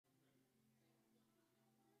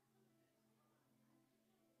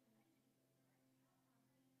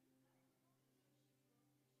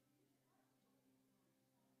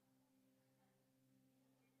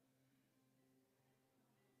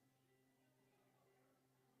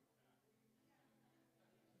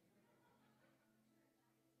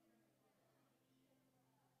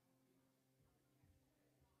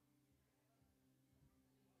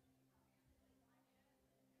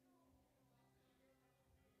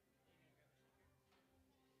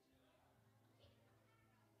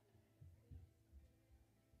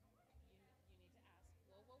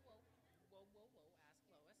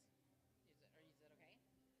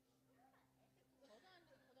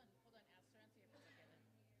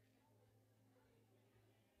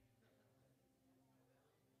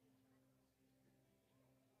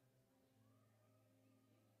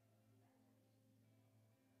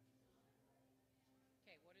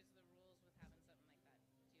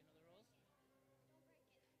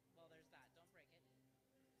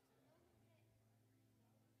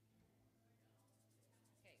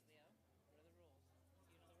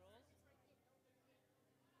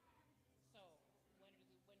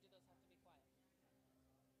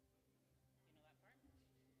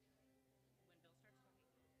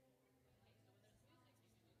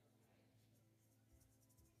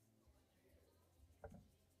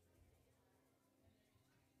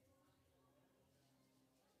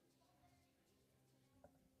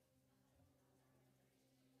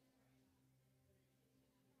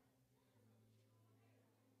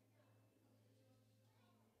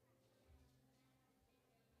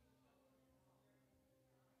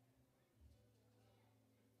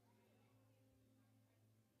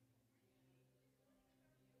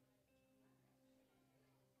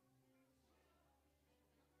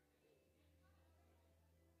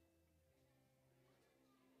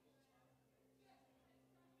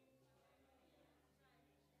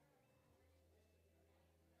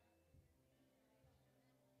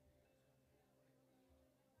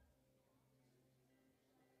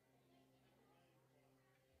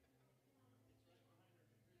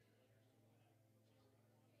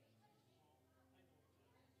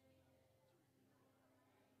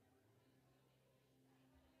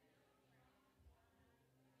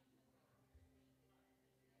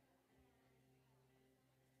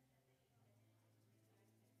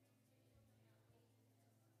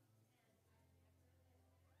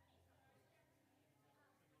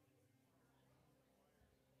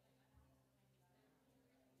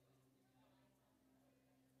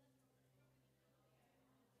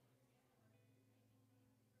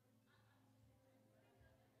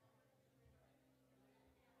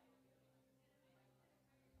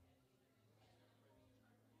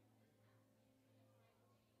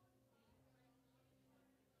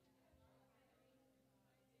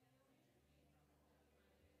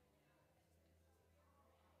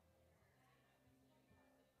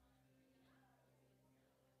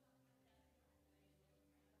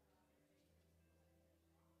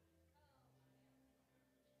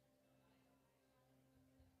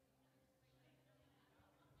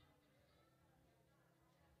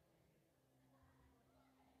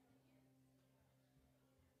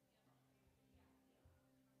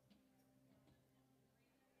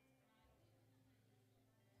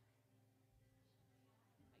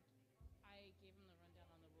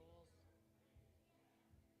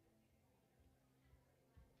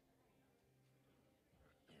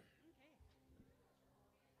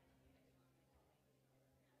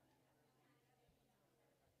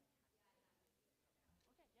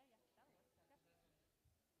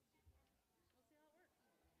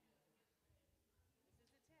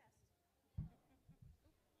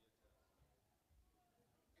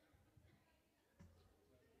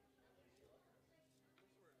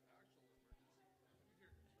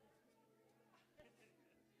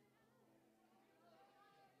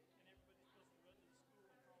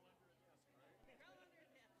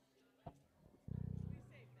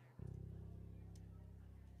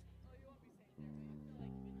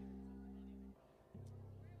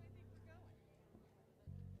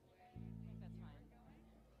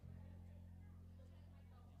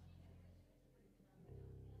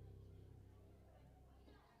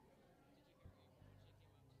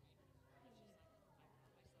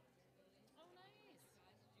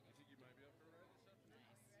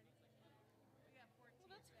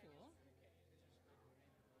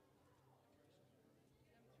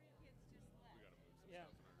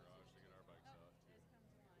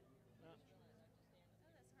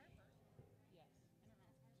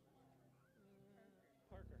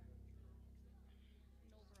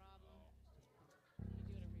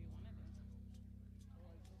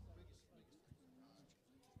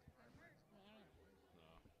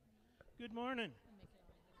Good morning.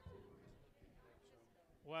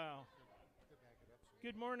 Wow.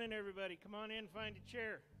 Good morning, everybody. Come on in, find a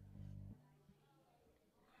chair.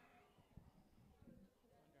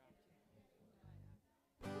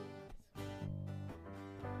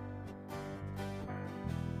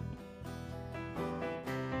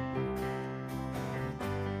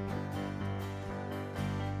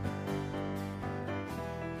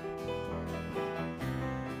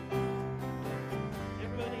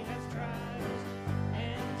 Everybody has trials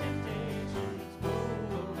and temptations. Whoa,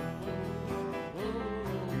 whoa, whoa, whoa,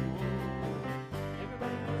 whoa.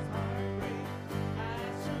 Everybody knows heartbreak,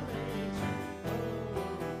 isolation. Whoa,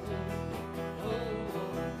 whoa, whoa, whoa.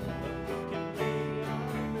 We can lay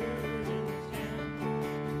our burdens down.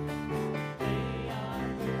 Lay our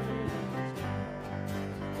burdens down.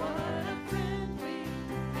 What a friend we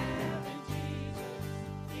have in Jesus.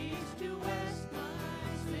 East to west, my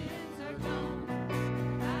sins are gone.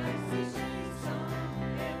 I see shades on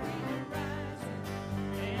every horizon,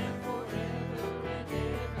 and forever and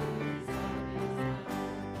ever His heart is mine.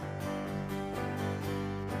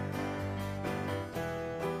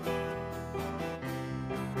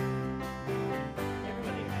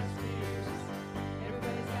 Everybody has fears,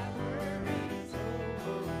 everybody's got worries. Oh,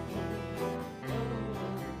 oh, oh, oh, oh,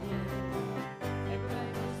 oh.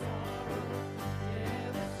 Everybody knows sorrow,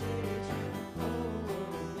 devastation. Oh,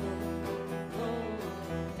 oh, oh, oh, oh.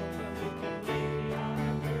 We can lay our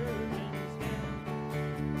burdens down.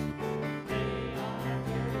 Lay our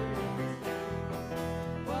burdens down.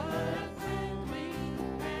 What a friend we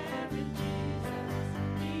have in Jesus.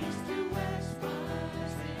 East to west, my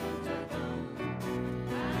sins are gone.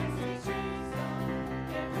 I see shades on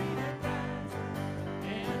every horizon,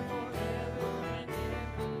 and forever and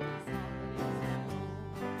ever His heart is my home.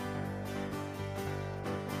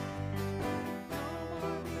 No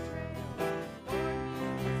more betrayal, Lord, He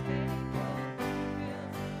is faithful. He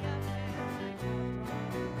fills me up and my cup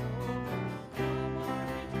runneth over. No more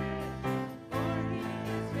betrayal, Lord, He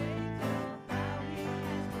is faithful. How He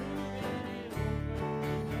has proven it over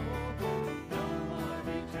and over. No more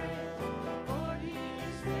betrayal, Lord, He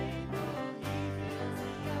is faithful. He fills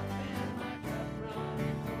me up and my cup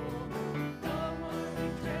runneth over. No more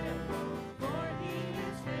betrayal, Lord, He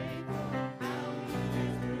is faithful. How He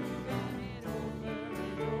has proven it over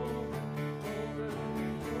and over, over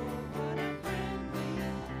and over. What a friend we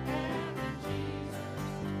have in Jesus.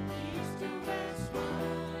 East to west, my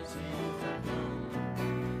sins are gone.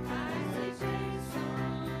 I see shades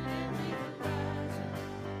on every horizon,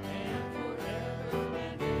 and forever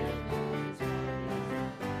and ever His heart is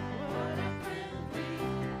mine. What a friend we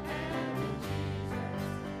have in Jesus.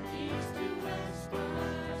 East to west,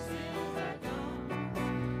 my sins are gone.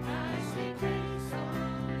 I see grace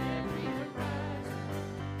on every horizon,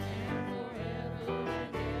 and forever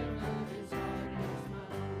and ever His heart is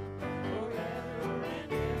mine. Forever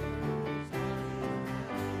and ever His heart is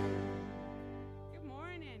mine. Good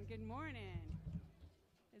morning. Good morning.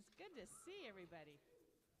 It's good to see everybody.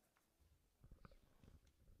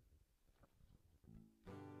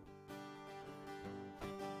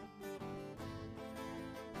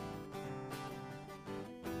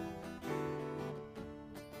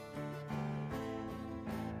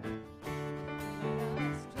 Let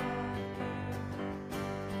us draw near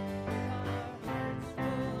with our hearts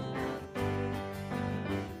full of faith.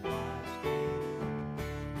 Be washed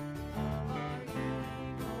of our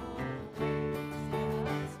evil ways. Let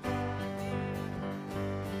us draw near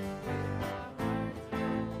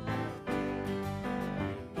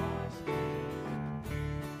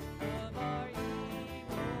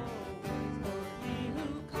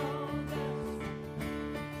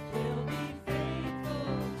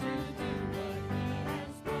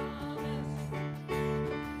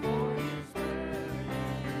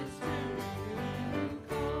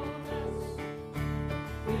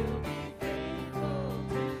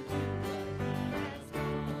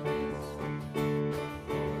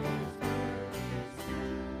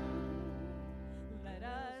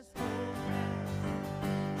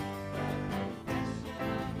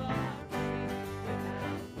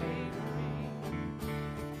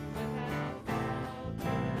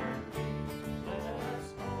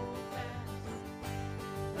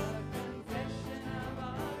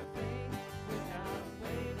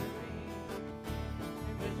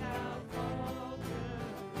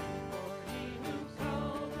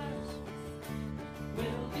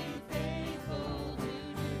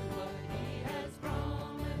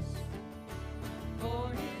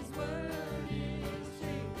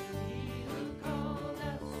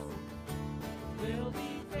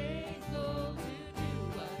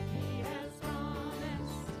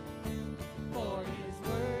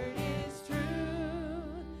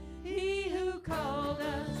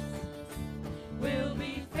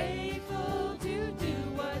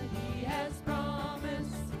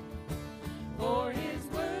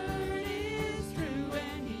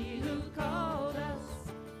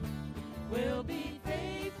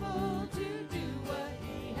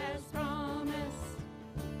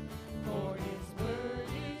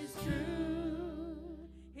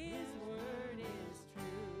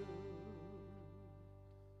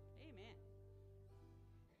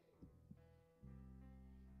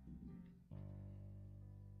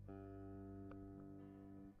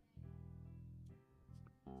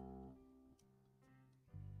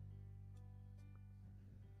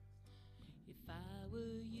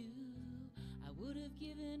were you, I would have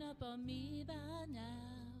given up on me by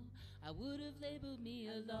now. I would have labeled me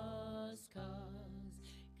a lost cause,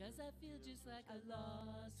 'cause I feel just like a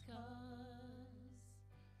lost cause.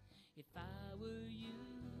 If I were you,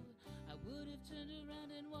 I would have turned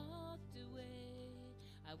around and walked away.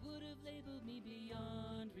 I would have labeled me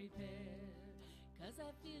beyond repair, 'cause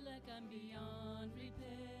I feel like I'm beyond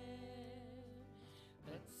repair.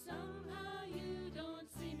 But somehow you don't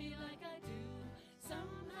see me like I do.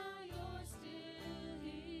 Somehow you're still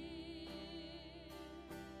here.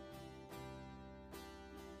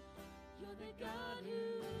 You're the God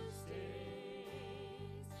who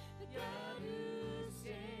stays, the God who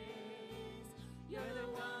stays. You're the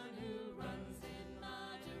one who runs in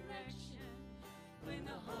my direction when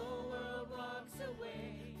the whole world walks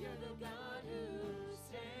away. You're the God who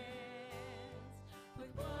stands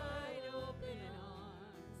with wide open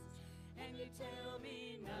arms, and you tell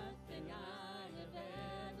me nothing I have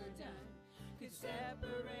ever done could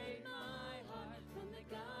separate my heart from the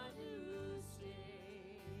God who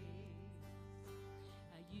stays.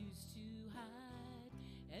 I used to hide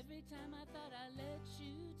every time I thought I let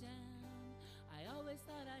you down. I always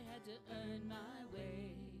thought I had to earn my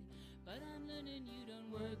way, but I'm learning you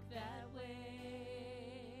don't work that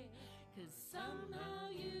way. 'Cause somehow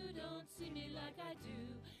you don't see me like I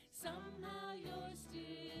do. Somehow you're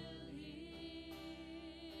still here.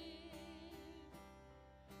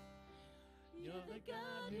 You're the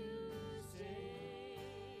God who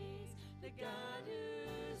stays, the God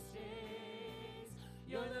who stays.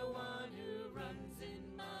 You're the one who runs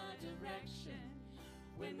in my direction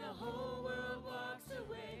when the whole world walks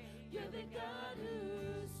away. You're the God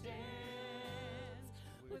who stands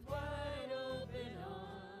with wide open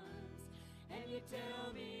arms, and you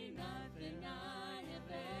tell me nothing I have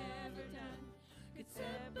ever done could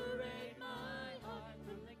separate my heart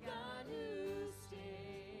from the God who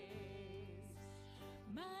stays.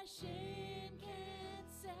 My shame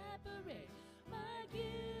can't separate, my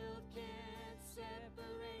guilt can't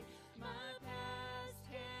separate, my past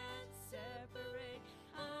can't separate.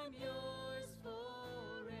 I'm yours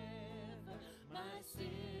forever. My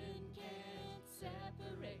sin can't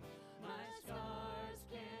separate, my scars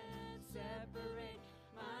can't separate,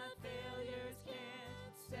 my failures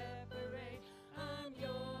can't separate. I'm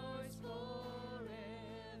yours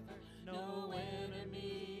forever. No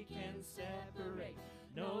enemy can separate,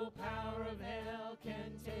 no power of hell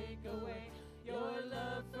can take away. Your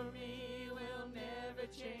love for me will never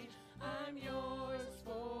change. I'm yours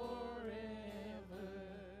forever.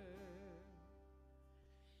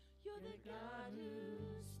 You're the God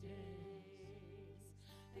who stays,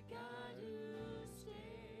 the God who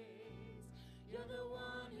stays. You're the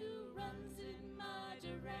one who runs in my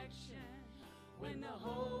direction when the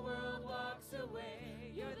whole world walks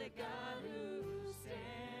away. You're the God who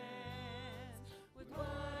stands with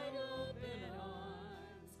wide open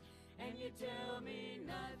arms, and you tell me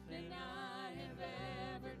nothing I have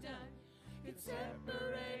ever done could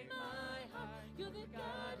separate my heart. You're the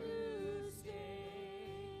God who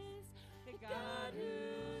stays, the God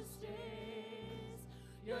who stays.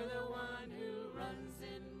 You're the one who runs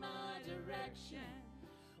in my direction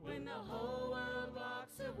when the whole world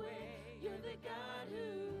walks away. You're the God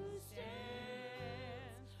who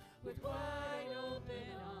stands with wide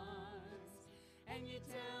open arms, and you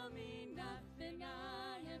tell me nothing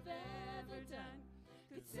I have ever done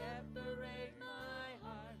could separate my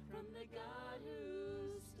heart from the God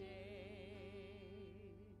who stays.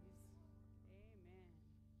 Amen.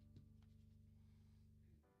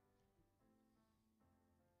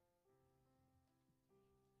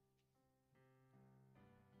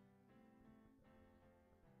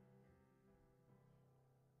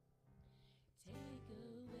 Take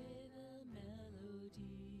away the melodies,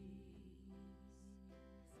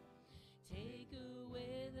 take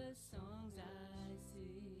away the songs I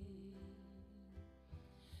sing.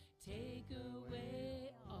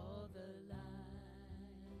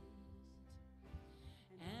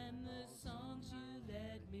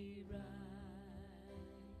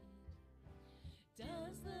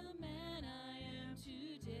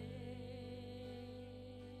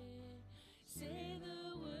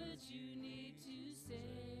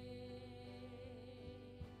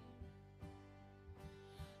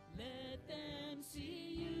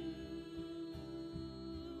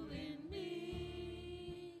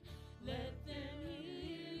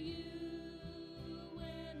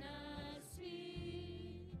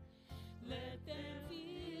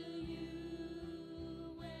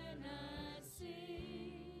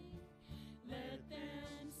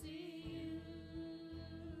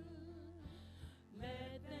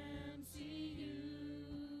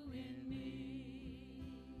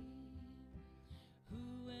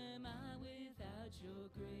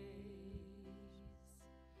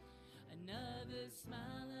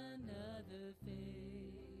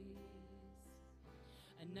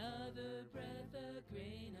 another breath, a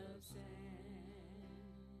grain of sand,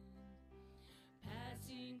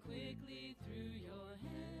 passing quickly through your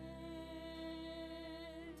hand.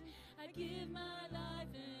 I give my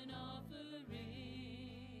life an offering.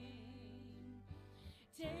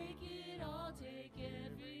 Take it all, take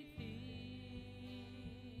everything.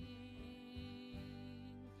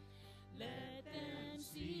 Let them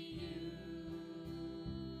see you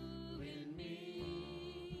in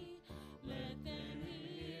me. Let them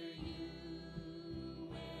hear you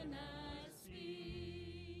when I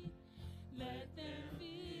speak. Let them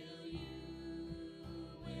feel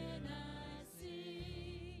you when I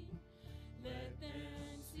sing. Let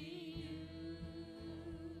them see you.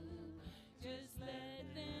 Just let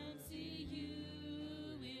them see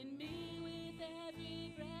you in me. With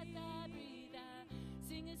every breath I breathe, I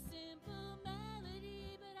sing a simple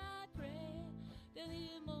melody, but I pray they'll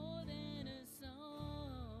hear more than a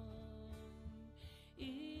song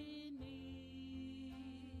in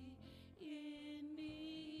me, in me.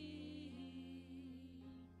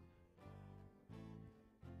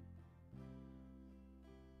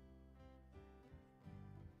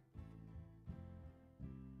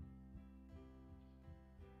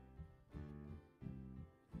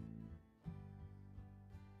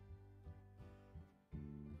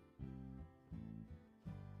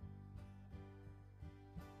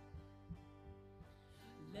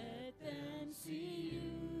 Let them see you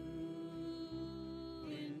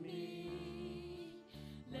in me.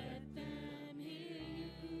 Let them hear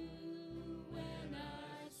you when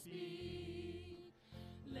I speak.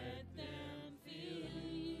 Let them feel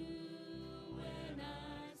you when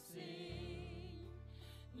I sing.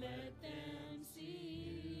 Let them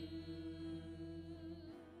see you.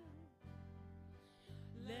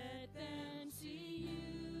 Let them see you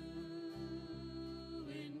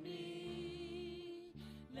in me.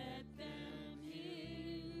 Let them hear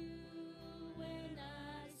you when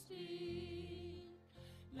I speak.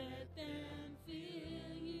 Let them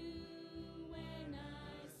feel you when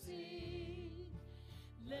I sing.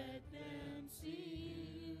 Let them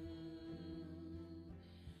see you.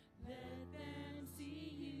 Let them see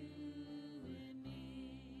you in me.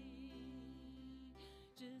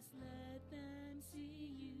 Just let them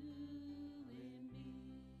see you in me.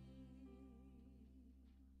 Amen.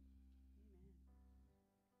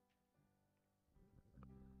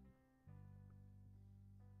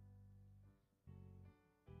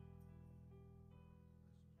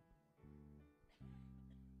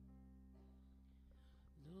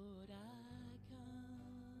 Lord, I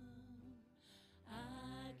come,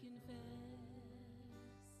 I confess,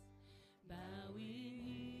 bowing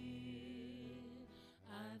here,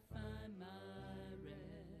 I find my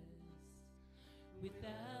rest.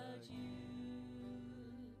 Without you,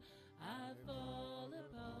 I fall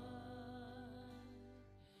apart.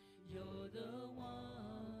 You're the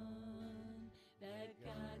one that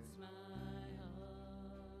guides my heart.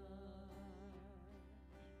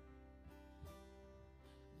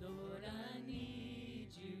 Lord, I need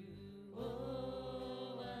you.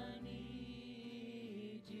 Oh, I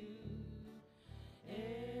need you.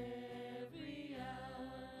 Every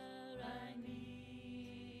hour I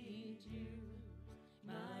need you.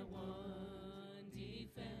 My one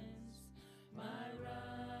defense, my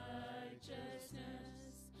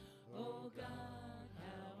righteousness. Oh God,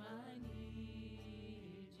 how I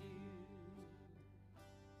need you.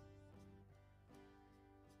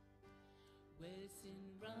 Where sin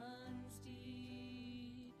runs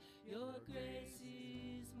deep, your grace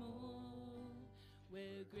is more.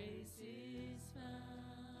 Where grace is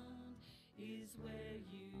found is where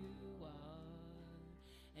you are.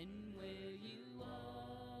 And where you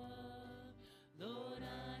are, Lord,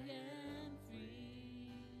 I am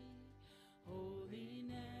free.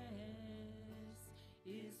 Holiness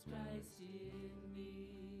is Christ in me.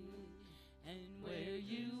 And where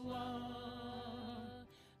you are,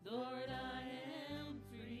 Lord, I am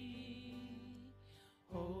free.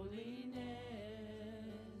 Holiness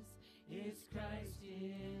is Christ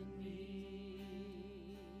in me.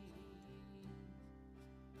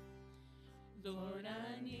 Lord,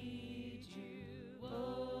 I need you.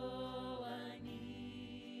 Oh, I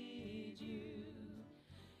need you.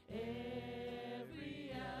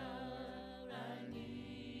 Every hour I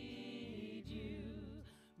need you.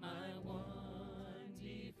 My one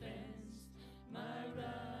defense, my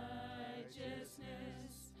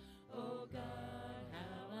righteousness. Oh God,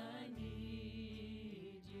 how I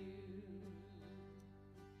need you.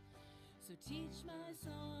 So teach my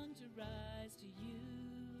song to rise to you.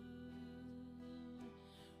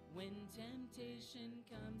 When temptation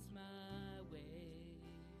comes my way,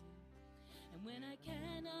 and when I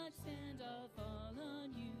cannot stand, I'll fall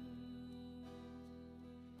on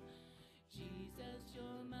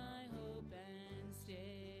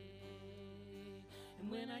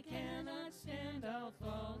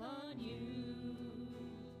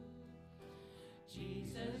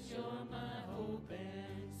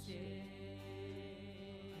stay.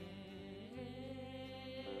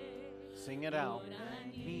 Sing it out. Lord, I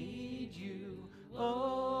need you.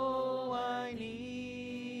 Oh, I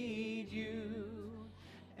need you.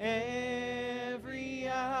 Every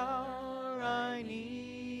hour I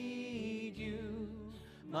need you.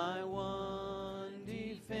 My one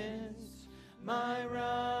defense, my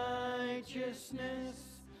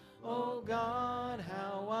righteousness. Oh God,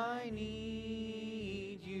 how I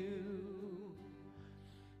need you.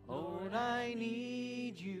 Lord, I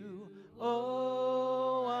need you.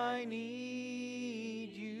 Oh, I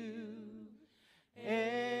need you.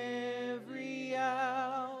 Every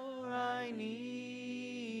hour I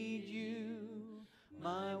need you.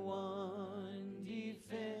 My one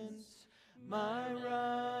defense, my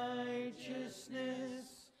righteousness.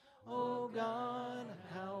 Oh God,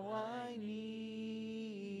 how I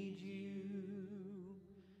need you.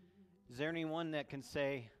 Is there anyone that can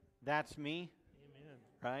say, that's me? Amen.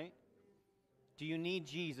 Right? Do you need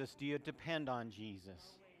Jesus? Do you depend on Jesus?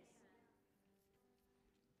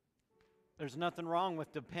 There's nothing wrong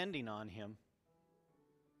with depending on Him.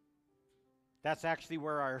 That's actually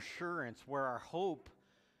where our assurance, where our hope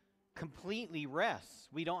completely rests.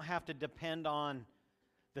 We don't have to depend on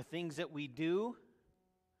the things that we do.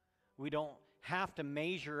 We don't have to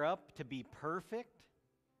measure up to be perfect.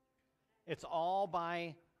 It's all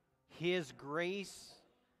by His grace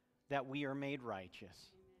that we are made righteous.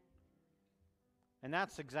 And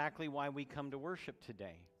that's exactly why we come to worship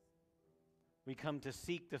today. We come to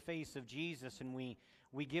seek the face of Jesus, and we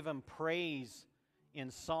give Him praise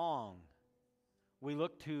in song. We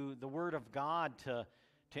look to the Word of God to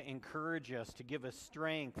encourage us, to give us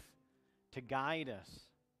strength, to guide us.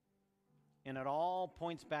 And it all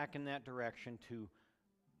points back in that direction to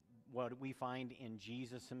what we find in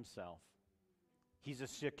Jesus Himself. He's a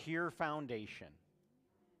secure foundation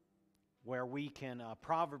where we can,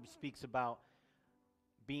 Proverbs speaks about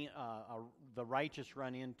being the righteous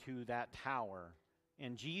run into that tower,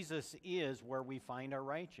 and Jesus is where we find our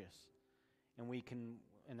righteous,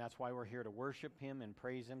 and that's why we're here to worship Him and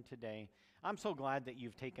praise Him today. I'm so glad that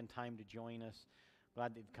you've taken time to join us.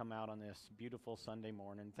 Glad that you've come out on this beautiful Sunday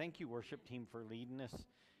morning. Thank you, worship team, for leading us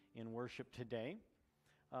in worship today.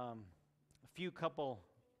 A few couple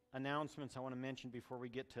announcements I want to mention before we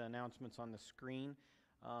get to announcements on the screen.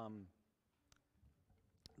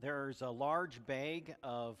 There's a large bag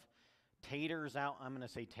of taters out. I'm going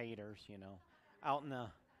to say taters, out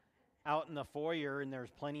in the foyer, and there's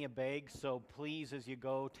plenty of bags. So please, as you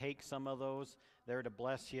go, take some of those. They're to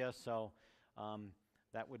bless you. So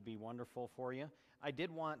that would be wonderful for you. I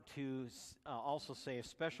did want to also say a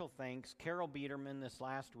special thanks. Carol Biederman this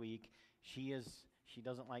last week. She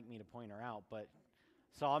doesn't like me to point her out,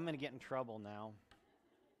 so I'm going to get in trouble now.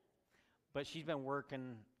 But she's been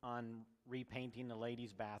working on repainting the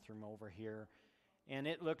ladies' bathroom over here, and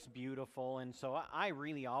it looks beautiful. And so I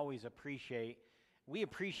really always appreciate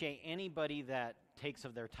anybody that takes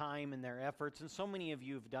of their time and their efforts, and so many of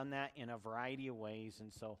you have done that in a variety of ways,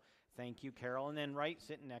 and so thank you, Carol. And then right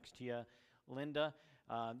sitting next to you, Linda,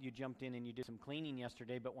 you jumped in and you did some cleaning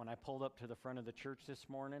yesterday, but when I pulled up to the front of the church this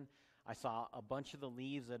morning, I saw a bunch of the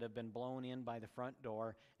leaves that have been blown in by the front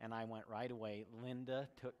door, and I went right away, Linda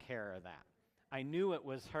took care of that. I knew it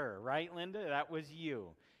was her, right, Linda? That was you.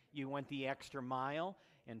 You went the extra mile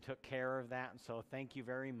and took care of that, and so thank you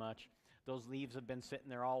very much. Those leaves have been sitting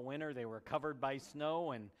there all winter. They were covered by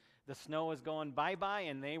snow, and the snow was going bye-bye,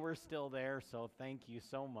 and they were still there, so thank you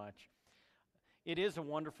so much. It is a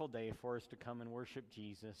wonderful day for us to come and worship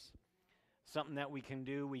Jesus. Something that we can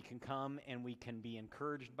do, we can come and we can be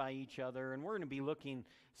encouraged by each other. And we're going to be looking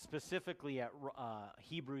specifically at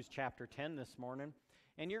Hebrews chapter 10 this morning.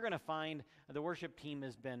 And you're going to find the worship team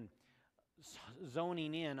has been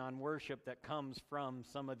zoning in on worship that comes from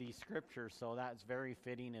some of these scriptures, so that's very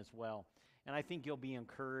fitting as well. And I think you'll be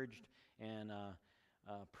encouraged and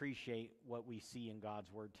appreciate what we see in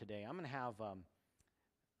God's Word today. I'm going to have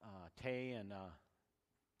Tay and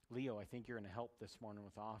Leo, I think you're going to help this morning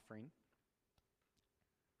with offering.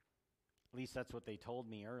 At least that's what they told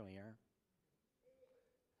me earlier.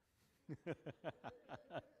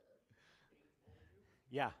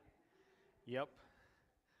 Yeah. Yep.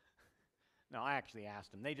 No, I actually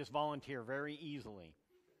asked them. They just volunteer very easily.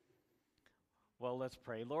 Well, let's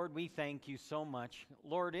pray. Lord, we thank you so much.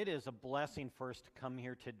 Lord, it is a blessing for us to come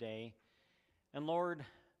here today. And Lord,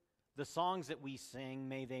 the songs that we sing,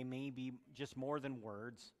 may be just more than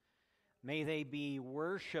words. May they be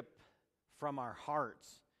worship from our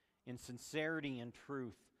hearts in sincerity and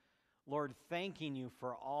truth. Lord, thanking you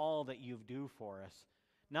for all that you do for us.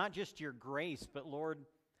 Not just your grace, but Lord,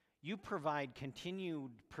 You provide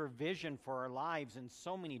continued provision for our lives in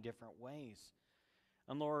so many different ways.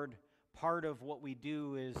 And Lord, part of what we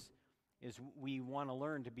do is we want to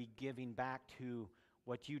learn to be giving back to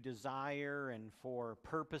what you desire and for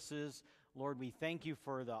purposes. Lord, we thank you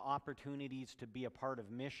for the opportunities to be a part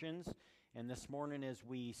of missions. And this morning, as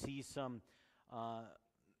we see some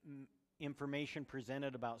information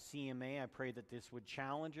presented about CMA, I pray that this would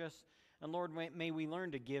challenge us. And Lord, may we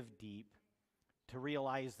learn to give deep, to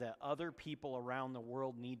realize that other people around the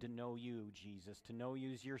world need to know you, Jesus, to know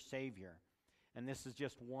you as your Savior. And this is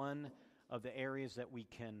just one of the areas that we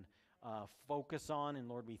can focus on. And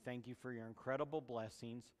Lord, we thank you for your incredible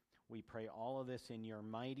blessings. We pray all of this in your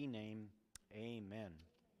mighty name. Amen.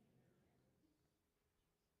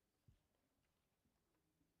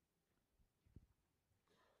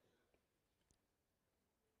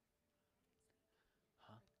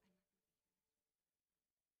 Huh? It'll be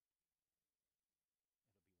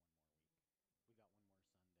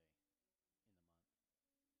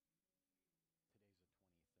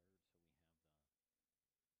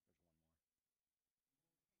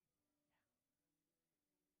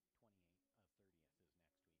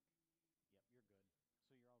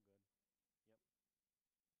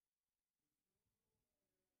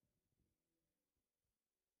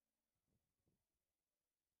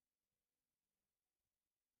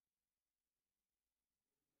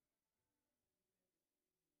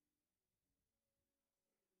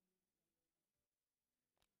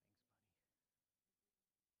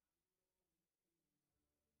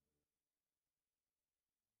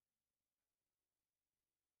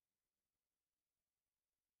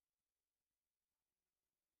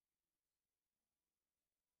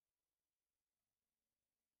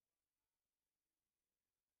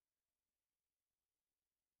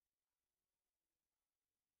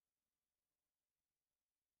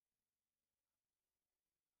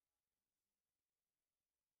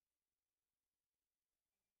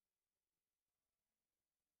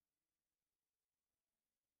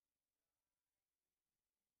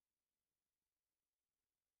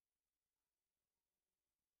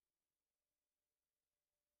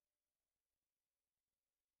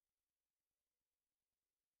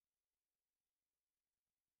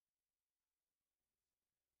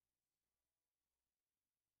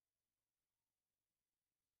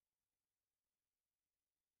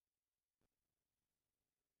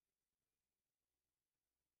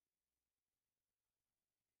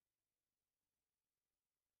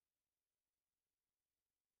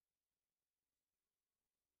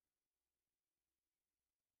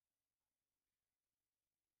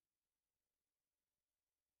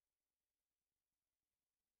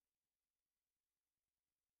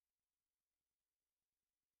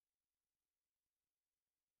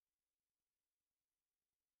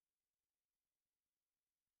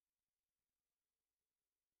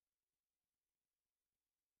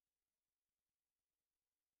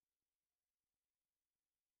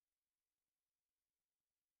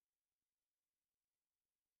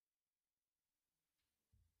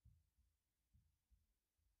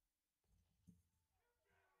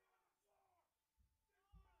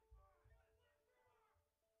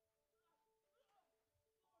 1 more week. We got 1 more Sunday in the month.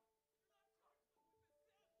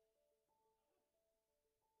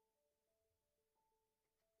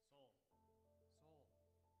 Today's the 23rd, so we have there's 1 more. Yeah. 30th is next week. Yep, you're good. So you're all good.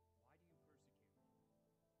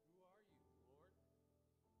 Yep. Thanks, buddy. Saul,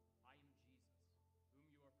 Saul, why do you persecute me? Who are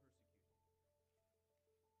you, Lord?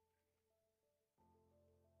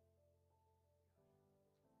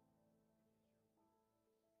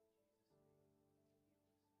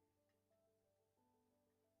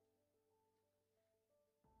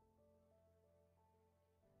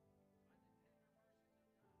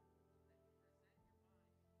 am Jesus,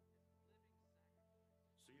 whom you are persecuting.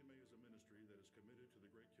 CMA is a ministry that is committed to the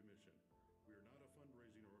Great Commission. We are not a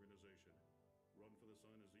fundraising organization. Run for the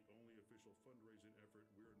Sun is the only official fundraising effort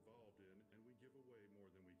we're involved in, and we give away more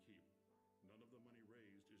than we keep. None of the money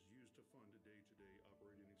raised is used to fund day-to-day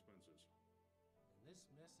operating expenses. And this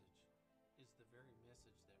message is the very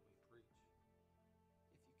message that we preach.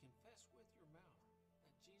 If you confess with your mouth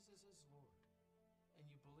that Jesus is Lord, and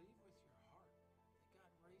you believe with your heart that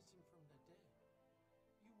God raised him from the dead,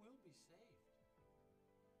 you will be saved.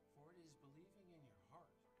 For it is believing in your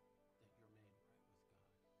heart that you're made right with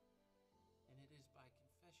God. And it is by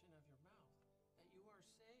confession of your mouth that you are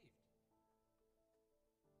saved.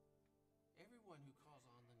 Everyone who calls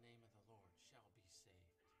on the name of the Lord shall be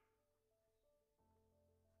saved.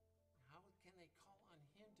 How can they call on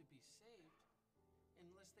him to be saved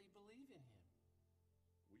unless they believe in him?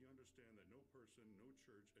 We understand that no person, no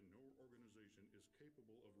church, and no organization is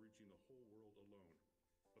capable of reaching the whole world alone.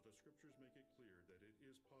 But the scriptures make it clear that it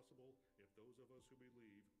is possible if those of us who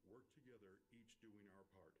believe work together, each doing our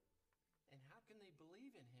part. And how can they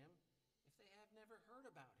believe in him if they have never heard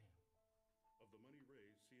about him? Of the money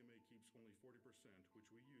raised, CMA keeps only 40%, which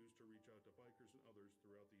we use to reach out to bikers and others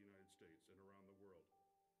throughout the United States and around the world.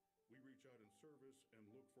 We reach out in service and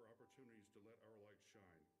look for opportunities to let our light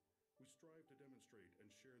shine. We strive to demonstrate and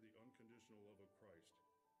share the unconditional love of Christ.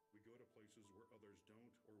 We go to places where others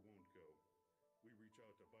don't or won't go. We reach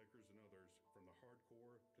out to bikers and others, from the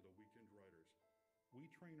hardcore to the weekend riders. We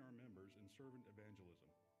train our members in servant evangelism.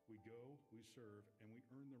 We go, we serve, and we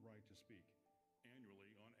earn the right to speak. Annually,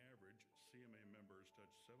 on average, CMA members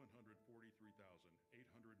touch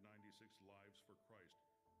 743,896 lives for Christ,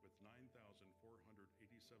 with 9,487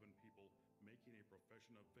 people making a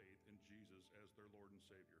profession of faith in Jesus as their Lord and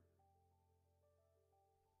Savior.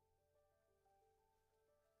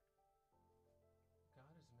 God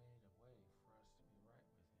has made a way for us to be right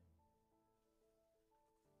with him.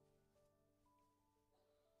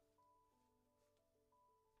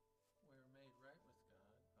 We're made right with God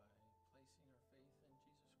by placing our faith in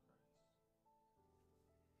Jesus Christ.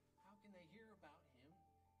 How can they hear about him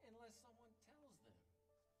unless someone tells them?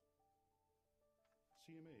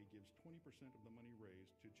 CMA gives 20% of the money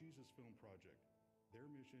raised to Jesus Film Project. Their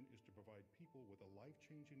mission is to provide people with a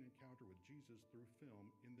life-changing encounter with Jesus through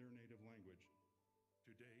film in their native language.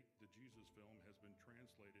 To date, the Jesus Film has been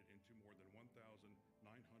translated into more than 1,985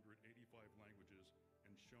 languages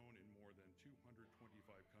and shown in more than 225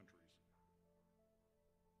 countries.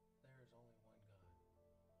 There is only one God,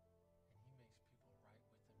 and he makes people right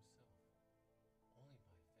with himself, only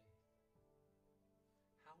by faith.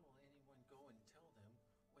 How will anyone go and tell them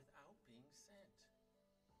without being sent?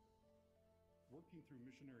 Working through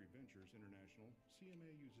Missionary Ventures International,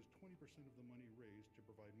 CMA uses 20% of the money raised to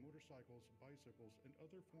provide motorcycles, bicycles, and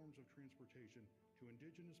other forms of transportation to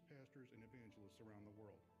indigenous pastors and evangelists around the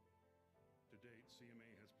world. To date,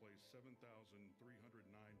 CMA has placed 7,309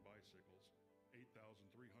 bicycles,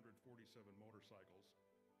 8,347 motorcycles,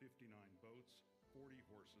 59 boats, 40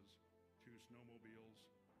 horses, 2 snowmobiles,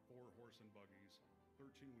 4 horse and buggies,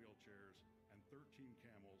 13 wheelchairs, and 13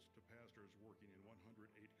 camels to pastors working in 108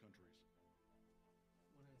 countries.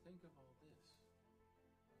 When I think of all this,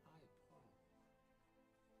 I, Paul, a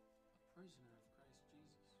prisoner of Christ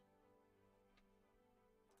Jesus,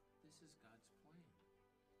 this is God's plan.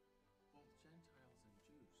 Both Gentiles and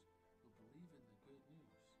Jews who believe in the good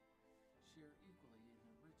news share equally in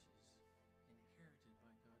the riches inherited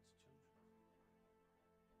by God's children.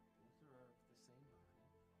 Both are of the same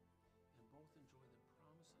body, and both enjoy the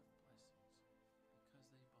promise of blessings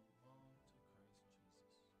because they belong to Christ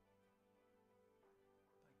Jesus. By God's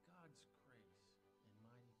grace and mighty power,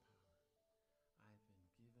 I have been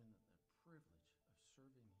given the privilege of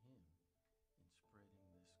serving him in spreading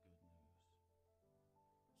this good news.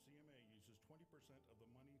 CMA uses 20% of the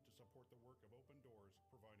money to support the work of Open Doors,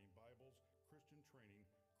 providing Bibles, Christian training,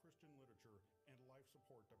 Christian literature, and life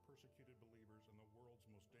support to persecuted believers in the world's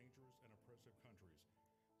most dangerous and oppressive countries.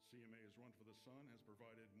 CMA's Run for the Sun has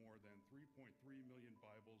provided more than 3.3 million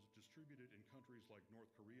Bibles distributed in countries like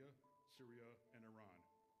North Korea, Syria, and Iran.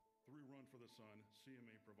 Through Run for the Sun,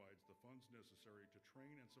 CMA provides the funds necessary to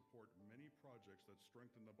train and support many projects that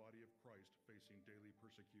strengthen the body of Christ facing daily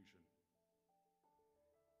persecution.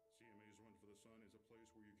 CMA's Run for the Sun is a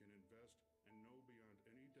place where you can invest and know beyond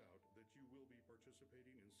any doubt that you will be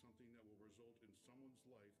participating in something that will result in someone's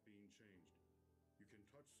life being changed. You can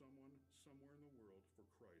touch someone somewhere in the world for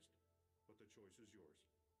Christ, but the choice is yours.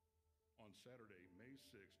 On Saturday, May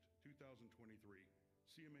 6th, 2023,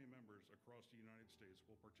 CMA members across the United States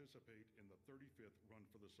will participate in the 35th Run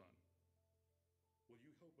for the Sun. Will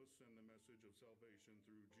you help us send the message of salvation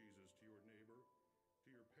through Jesus to your neighbor,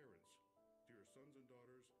 to your parents, to your sons and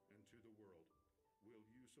daughters, and to the world? Will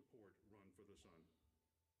you support Run for the Sun?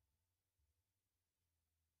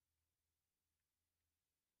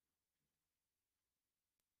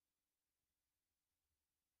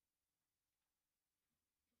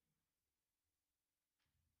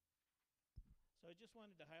 So I just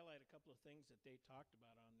wanted to highlight a couple of things that they talked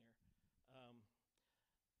about on there.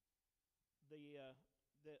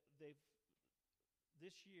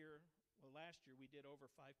 This year, well, last year we did over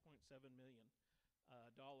 $5.7 million,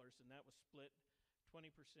 and that was split 20%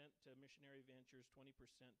 to Missionary Ventures, 20%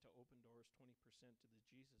 to Open Doors, 20% to the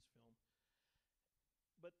Jesus Film.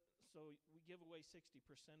 But so we give away 60%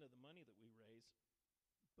 of the money that we raise,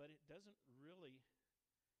 but it doesn't really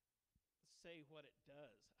say what it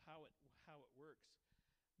does, how it works.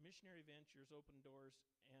 Missionary Ventures, Open Doors,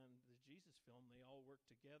 and the Jesus Film, they all work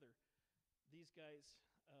together. These guys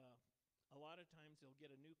A lot of times they'll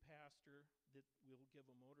get a new pastor that will give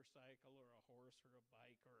a motorcycle or a horse or a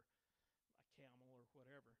bike or a camel or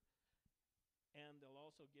whatever. And they'll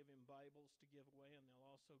also give him Bibles to give away, and they'll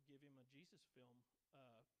also give him a Jesus film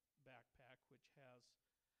backpack, which has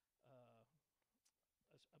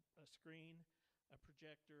a screen, a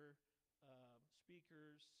projector,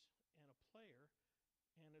 speakers, and a player,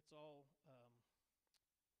 and it's all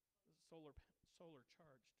solar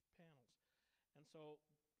charged panels. And so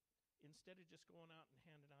instead of just going out and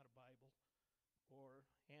handing out a Bible or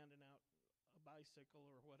handing out a bicycle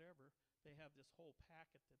or whatever, they have this whole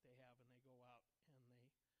packet that they have, and they go out and they,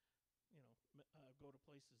 go to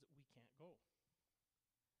places that we can't go.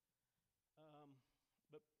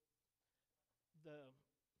 But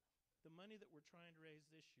the money that we're trying to raise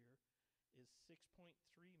this year is $6.3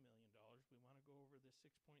 million. We want to go over the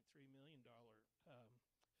 $6.3 million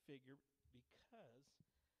figure because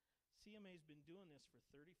CMA's been doing this for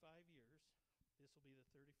 35 years. This will be the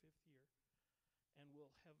 35th year. And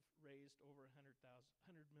we'll have raised over $100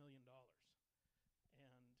 million.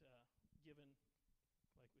 And given,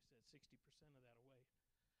 like we said, 60% of that away.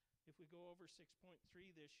 If we go over 6.3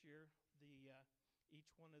 this year,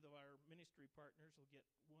 each one of our ministry partners will get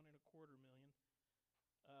 $1.25 million.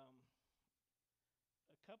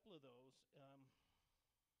 A couple of those,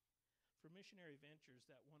 for Missionary Ventures,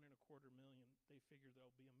 that $1.25 million, they figure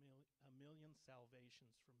there'll be a million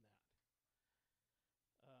salvations from that.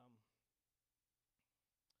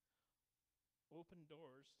 Open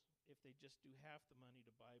Doors, if they just do half the money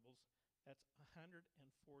to Bibles, that's 140,000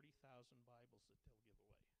 Bibles that they'll give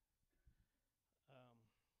away.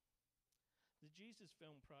 The Jesus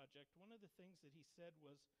Film Project, one of the things that he said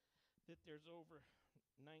was that there's over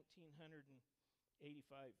 1,985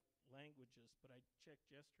 languages, but I checked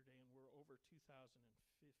yesterday and we're over 2,050.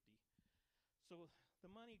 So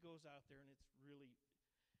the money goes out there, and it really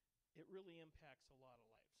impacts a lot of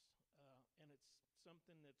lives. And it's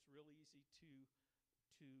something that's real easy to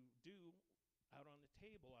do out on the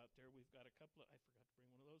table out there. We've got a couple of, I forgot to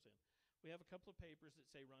bring one of those in. We have a couple of papers that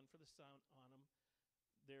say Run for the Sun on them.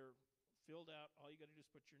 They're filled out. All you got to do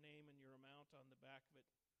is put your name and your amount on the back of it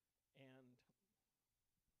and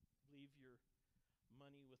leave your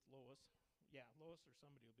money with Lois. Yeah, Lois or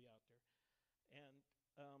somebody will be out there. And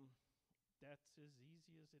that's as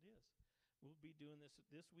easy as it is. We'll be doing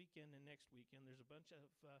this weekend and next weekend. There's a bunch of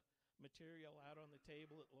material out on the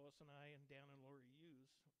table that Lois and I and Dan and Lori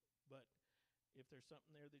use. But if there's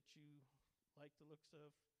something there that you like the looks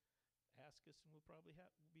of, ask us, and we'll probably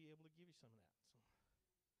be able to give you some of that. So.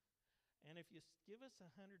 And if you give us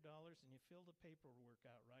 $100 and you fill the paperwork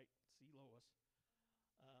out right, see Lois,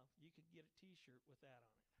 you could get a T-shirt with that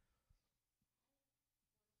on it.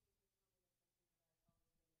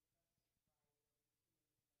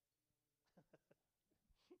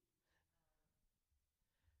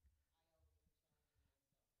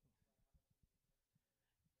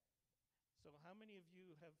 So how many of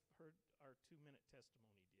you have heard our 2-minute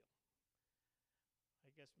testimony deal?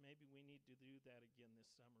 I guess maybe we need to do that again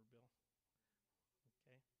this summer, Bill.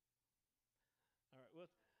 Okay. All right.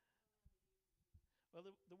 Well,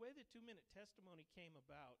 the way the 2-minute testimony came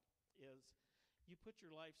about is you put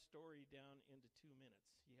your life story down into 2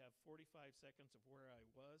 minutes. You have 45 seconds of where I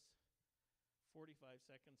was, 45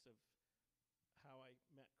 seconds of how I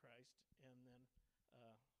met Christ, and then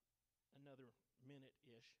another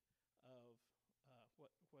minute-ish of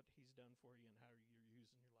what he's done for you and how you're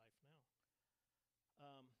using your life now.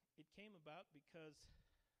 It came about because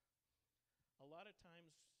a lot of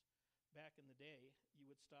times back in the day, you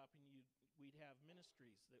would stop and we'd have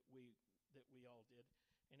ministries that we all did,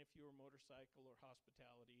 and if you were motorcycle or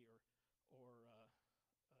hospitality or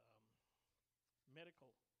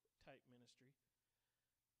medical type ministry,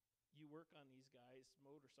 you work on these guys'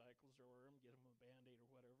 motorcycles or them, get them a Band-Aid or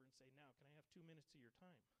whatever, and say, now, can I have 2 minutes of your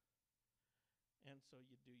time? And so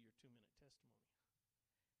you'd do your 2-minute testimony.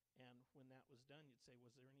 And when that was done, you'd say,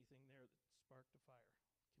 was there anything there that sparked a fire?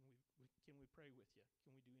 Can we pray with you?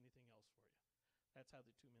 Can we do anything else for you? That's how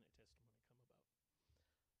the 2-minute testimony come about.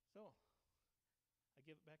 So, I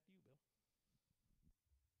give it back to you, Bill.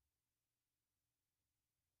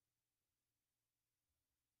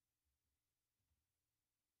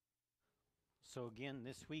 So again,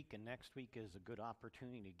 this week and next week is a good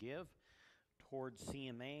opportunity to give towards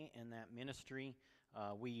CMA and that ministry.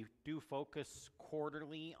 We do focus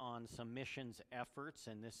quarterly on some missions efforts,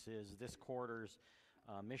 and this is this quarter's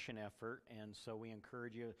mission effort. And so we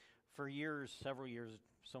encourage you. For years, several years,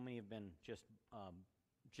 so many have been just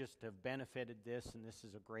have benefited this, and this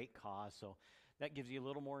is a great cause. So that gives you a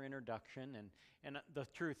little more introduction. And the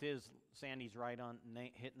truth is, Sandy's right on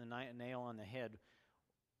hitting the nail on the head.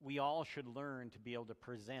 we all should learn to be able to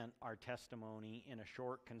present our testimony in a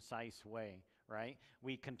short, concise way, right?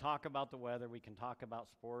 We can talk about the weather, we can talk about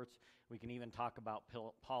sports, we can even talk about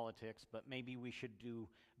politics, but maybe we should do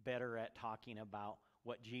better at talking about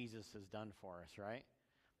what Jesus has done for us, right?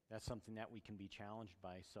 That's something that we can be challenged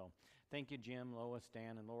by. So thank you, Jim, Lois,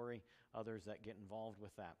 Dan, and Lori, others that get involved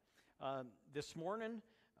with that. This morning,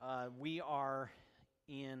 we are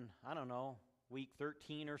in, I don't know, week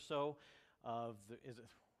 13 or so of, is it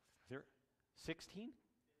 16?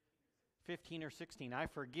 15 or 16, I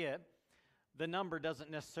forget. The number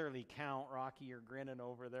doesn't necessarily count. Rocky, you're grinning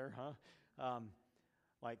over there, huh?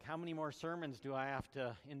 Like, how many more sermons do I have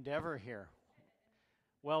to endeavor here?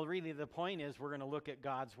 Well, really, the point is we're going to look at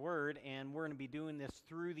God's Word, and we're going to be doing this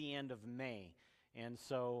through the end of May. And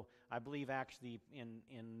so I believe actually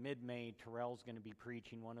in mid-May, Terrell's going to be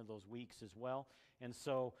preaching one of those weeks as well. And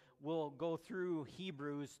so we'll go through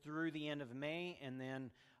Hebrews through the end of May, and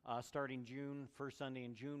then starting June, first Sunday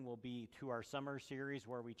in June, will be to our summer series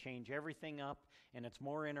where we change everything up, and it's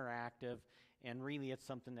more interactive, and really it's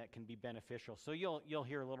something that can be beneficial. So you'll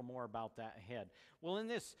hear a little more about that ahead. Well, in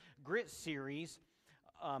this Grit series,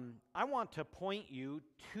 I want to point you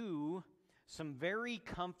to some very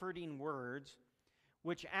comforting words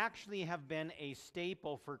which actually have been a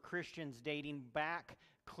staple for Christians dating back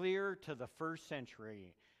clear to the first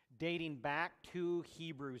century, dating back to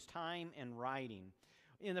Hebrews' time and writing.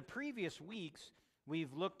 In the previous weeks,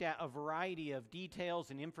 we've looked at a variety of details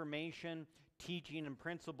and information, teaching and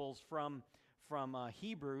principles from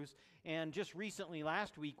Hebrews, and just recently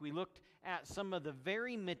last week we looked at some of the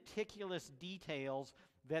very meticulous details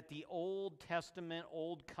that the Old Testament,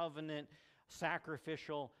 Old Covenant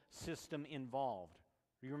sacrificial system involved.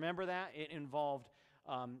 You remember that? It involved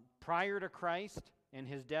prior to Christ and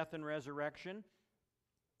his death and resurrection.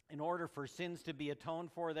 In order for sins to be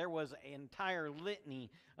atoned for, there was an entire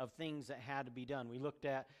litany of things that had to be done. We looked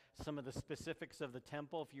at some of the specifics of the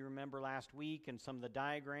temple, if you remember last week, and some of the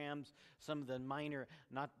diagrams, some of the minor,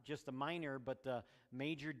 not just the minor, but the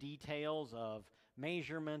major details of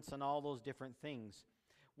measurements and all those different things.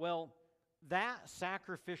 Well, that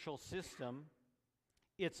sacrificial system,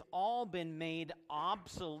 it's all been made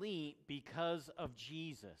obsolete because of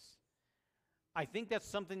Jesus. I think that's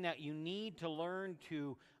something that you need to learn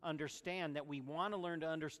to understand, that we want to learn to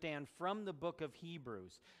understand from the book of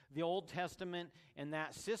Hebrews. The Old Testament and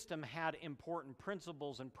that system had important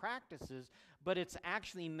principles and practices, but it's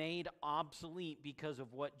actually made obsolete because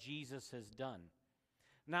of what Jesus has done.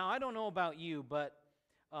 Now, I don't know about you, but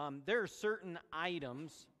there are certain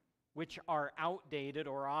items which are outdated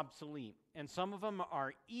or obsolete, and some of them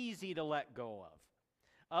are easy to let go of.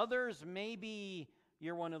 Others, maybe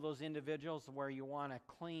you're one of those individuals where you want to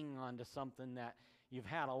cling onto something that you've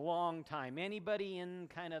had a long time. Anybody in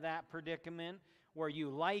kind of that predicament where you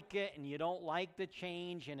like it and you don't like the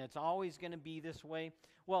change and it's always going to be this way?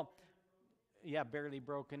 Well, yeah, barely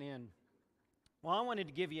broken in. Well, I wanted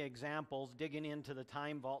to give you examples, digging into the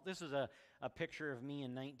time vault. This is a picture of me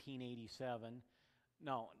in 1987.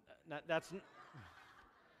 No,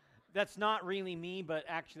 that's not really me, but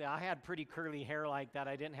actually I had pretty curly hair like that.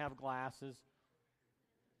 I didn't have glasses.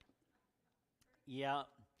 Yeah,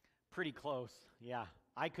 pretty close. Yeah,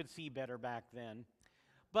 I could see better back then.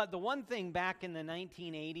 But the one thing back in the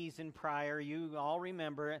 1980s and prior, you all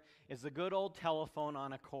remember it, is the good old telephone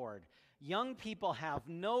on a cord. Young people have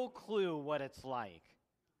no clue what it's like,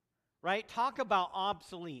 right? Talk about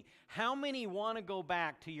obsolete. How many want to go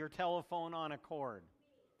back to your telephone on a cord?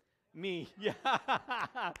 Me. Yeah.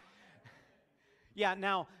 Yeah,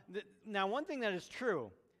 now one thing that is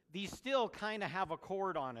true, these still kind of have a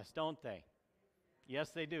cord on us, don't they?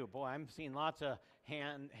 Yes, they do. Boy, I'm seeing lots of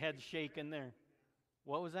heads shaking there.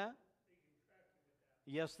 What was that?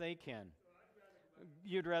 Yes, they can.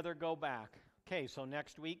 You'd rather go back. Okay, so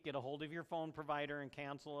next week, get a hold of your phone provider and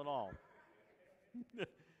cancel it all.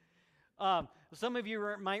 Some of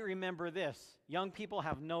you might remember this. Young people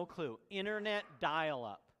have no clue. Internet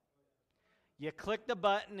dial-up. You click the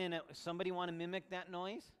button and somebody want to mimic that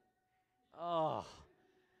noise? Oh,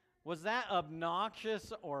 was that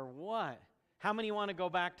obnoxious or what? How many want to go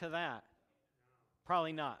back to that?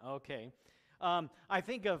 Probably not. Okay. I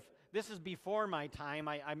think of, this is before my time.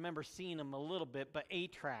 I remember seeing them a little bit, but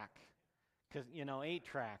 8-track. Because,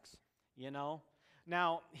 8-tracks,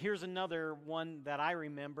 Now, here's another one that I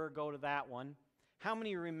remember. Go to that one. How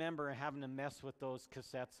many remember having to mess with those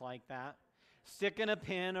cassettes like that? Sticking a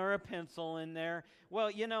pen or a pencil in there.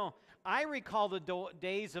 Well, I recall the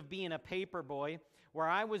days of being a paper boy where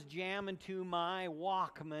I was jamming to my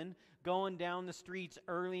Walkman, going down the streets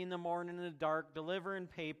early in the morning in the dark, delivering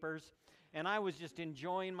papers. and I was just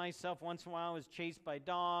enjoying myself. Once in a while I was chased by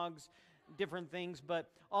dogs, different things, but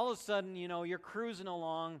all of a sudden, you're cruising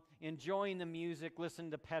along, enjoying the music,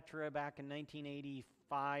 listening to Petra back in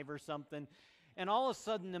 1985 or something, and all of a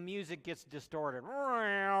sudden the music gets distorted.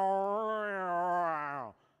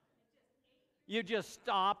 You just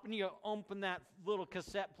stop and you open that little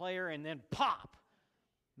cassette player and then pop!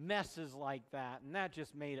 Messes like that, and that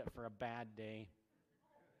just made it for a bad day.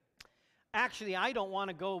 Actually, I don't want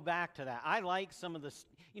to go back to that. I like some of the,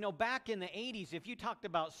 back in the 80s, if you talked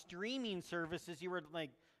about streaming services, you were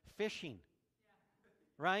like fishing,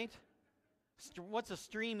 right? What's a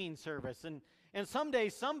streaming service? And someday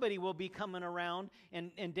somebody will be coming around,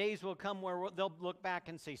 and days will come where they'll look back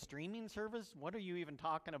and say, streaming service? What are you even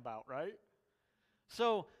talking about, right?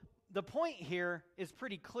 So the point here is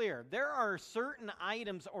pretty clear. There are certain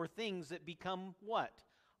items or things that become what?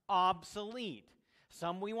 Obsolete.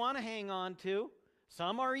 Some we want to hang on to.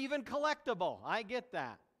 Some are even collectible. I get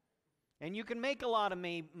that. And you can make a lot of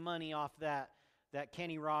money off that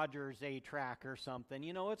Kenny Rogers A-track or something.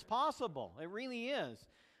 It's possible. It really is.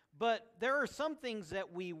 But there are some things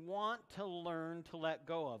that we want to learn to let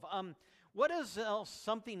go of. What is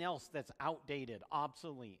something else that's outdated,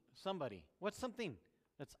 obsolete? Somebody. What's something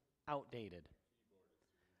that's outdated?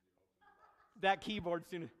 That keyboard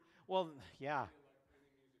soon. Well, yeah.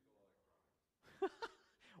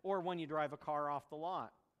 Or when you drive a car off the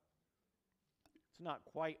lot. It's not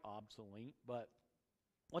quite obsolete, but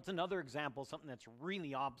what's another example of something that's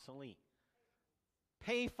really obsolete?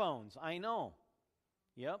 Payphones, I know.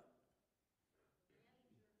 Yep.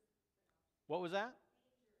 What was that?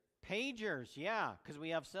 Pagers, yeah, because we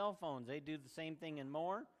have cell phones. They do the same thing and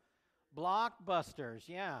more. Blockbusters,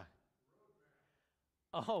 yeah.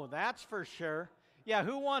 Oh, that's for sure. Yeah,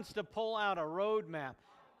 who wants to pull out a road map?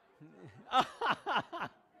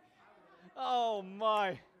 Oh,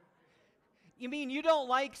 my. You mean you don't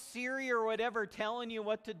like Siri or whatever telling you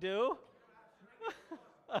what to do?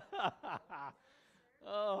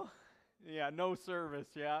 Oh, yeah, no service,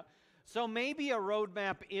 yeah. So maybe a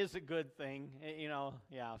roadmap is a good thing,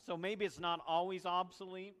 yeah. So maybe it's not always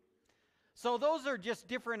obsolete. So those are just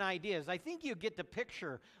different ideas. I think you get the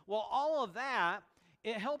picture. Well, all of that,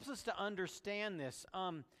 it helps us to understand this.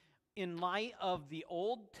 In light of the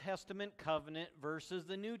Old Testament covenant versus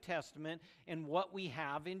the New Testament and what we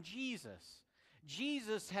have in Jesus.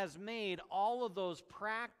 Jesus has made all of those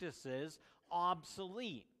practices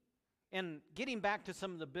obsolete. And getting back to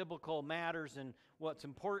some of the biblical matters and what's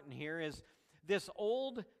important here is this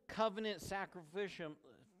old covenant sacrificial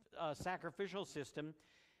system,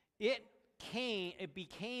 it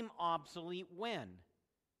became obsolete when?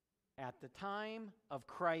 At the time of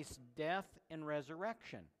Christ's death and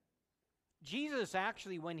resurrection. Jesus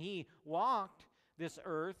actually, when he walked this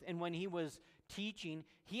earth and when he was teaching,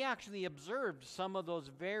 he actually observed some of those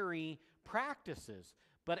very practices.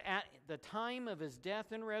 But at the time of his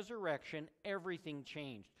death and resurrection, everything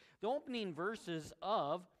changed. The opening verses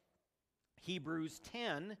of Hebrews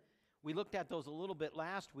 10, we looked at those a little bit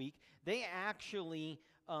last week, they actually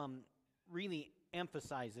really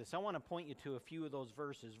emphasize this. I want to point you to a few of those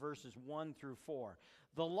verses 1 through 4.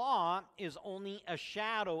 The law is only a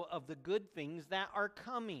shadow of the good things that are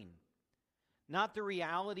coming, not the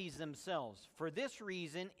realities themselves. For this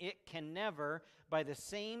reason, it can never, by the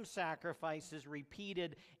same sacrifices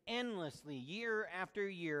repeated endlessly year after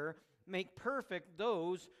year, make perfect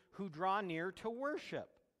those who draw near to worship.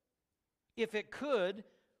 If it could,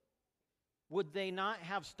 would they not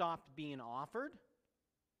have stopped being offered?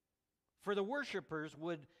 For the worshipers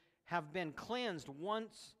would have been cleansed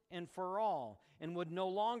once and for all, and would no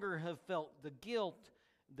longer have felt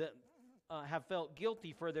felt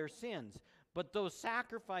guilty for their sins. But those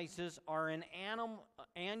sacrifices are an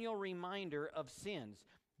annual reminder of sins,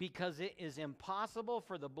 because it is impossible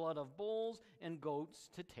for the blood of bulls and goats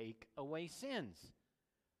to take away sins.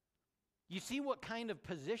 You see what kind of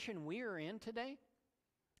position we are in today?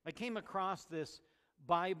 I came across this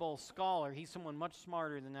Bible scholar. He's someone much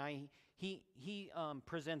smarter than I. He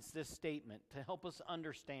presents this statement to help us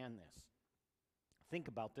understand this. Think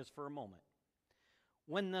about this for a moment.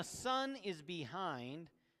 When the sun is behind,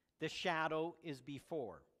 the shadow is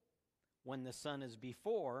before. When the sun is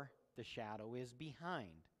before, the shadow is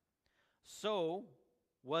behind. So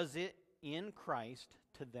was it in Christ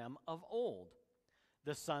to them of old.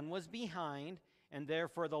 The sun was behind, and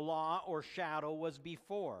therefore the law or shadow was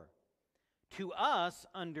before. To us,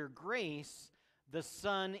 under grace, the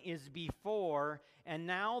sun is before, and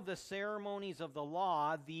now the ceremonies of the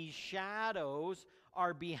law, these shadows,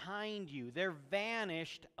 are behind you. They're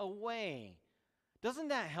vanished away. Doesn't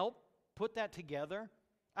that help put that together?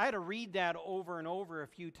 I had to read that over and over a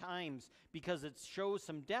few times because it shows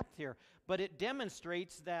some depth here, but it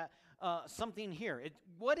demonstrates that something here.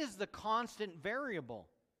 What is the constant variable?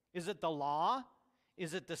 Is it the law?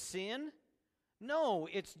 Is it the sin? No,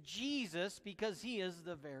 it's Jesus, because he is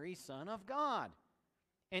the very Son of God.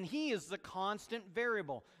 And he is the constant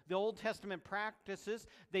variable. The Old Testament practices,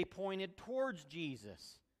 they pointed towards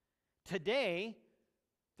Jesus. Today,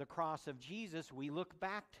 the cross of Jesus, we look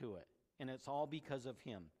back to it, and it's all because of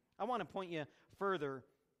him. I want to point you further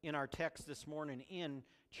in our text this morning in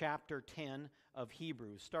chapter 10 of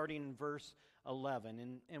Hebrews, starting in verse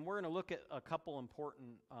 11. And we're going to look at a couple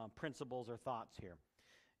important principles or thoughts here.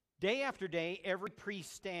 Day after day, every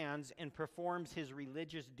priest stands and performs his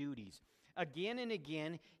religious duties. Again and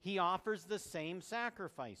again, he offers the same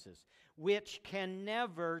sacrifices, which can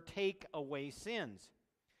never take away sins.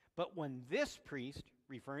 But when this priest,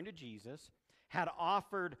 referring to Jesus, had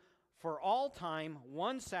offered for all time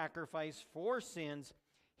one sacrifice for sins,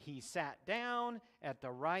 he sat down at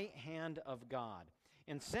the right hand of God.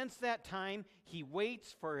 And since that time, he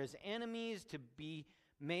waits for his enemies to be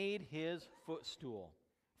made his footstool.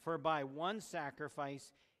 For by one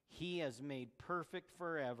sacrifice, he has made perfect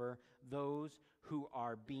forever those who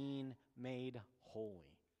are being made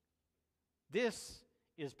holy. This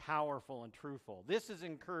is powerful and truthful. This is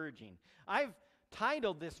encouraging. I've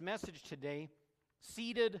titled this message today,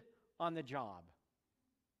 Seated on the Job.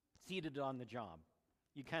 Seated on the job.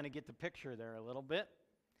 You kind of get the picture there a little bit.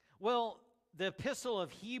 Well, the epistle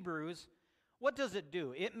of Hebrews, what does it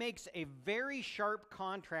do? It makes a very sharp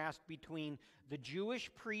contrast between the Jewish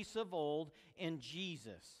priests of old and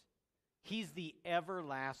Jesus. He's the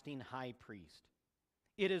everlasting high priest.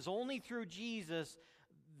 It is only through Jesus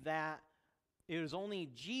that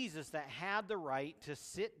had the right to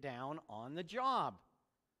sit down on the job.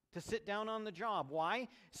 To sit down on the job. Why?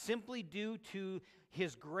 Simply due to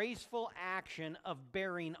his graceful action of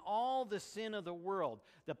bearing all the sin of the world,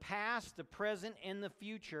 the past, the present, and the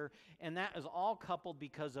future, and that is all coupled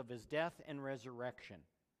because of his death and resurrection.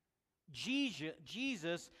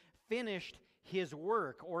 Jesus finished his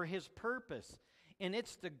work or his purpose, and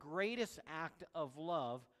it's the greatest act of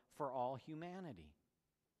love for all humanity.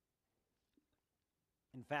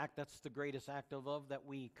 In fact, that's the greatest act of love, that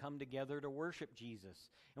we come together to worship Jesus.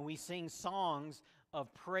 And we sing songs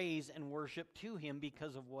of praise and worship to him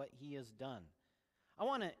because of what he has done. I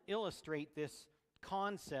want to illustrate this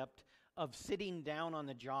concept of sitting down on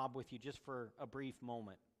the job with you just for a brief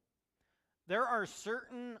moment. There are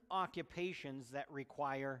certain occupations that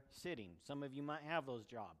require sitting. Some of you might have those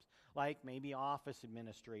jobs, like maybe office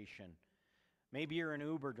administration. Maybe you're an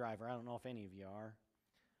Uber driver. I don't know if any of you are.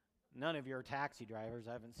 None of you are taxi drivers.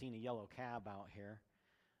 I haven't seen a yellow cab out here.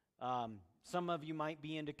 Some of you might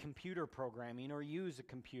be into computer programming or use a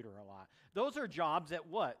computer a lot. Those are jobs that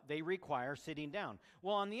what? They require sitting down.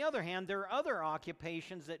 Well, on the other hand, there are other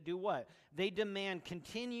occupations that do what? They demand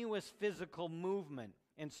continuous physical movement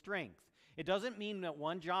and strength. It doesn't mean that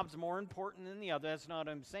one job's more important than the other. That's not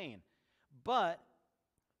what I'm saying. But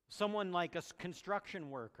someone like a construction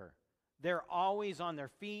worker, they're always on their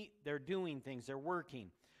feet. They're doing things. They're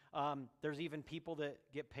working. There's even people that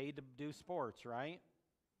get paid to do sports, right?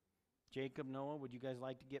 Jacob, Noah, would you guys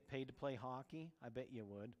like to get paid to play hockey? I bet you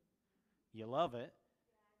would. You love it.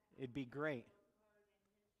 It'd be great.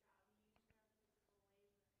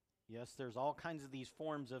 Yes, there's all kinds of these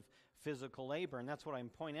forms of physical labor, and that's what I'm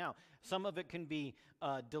pointing out. Some of it can be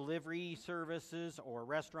delivery services or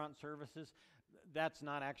restaurant services. That's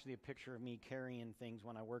not actually a picture of me carrying things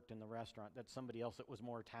when I worked in the restaurant. That's somebody else that was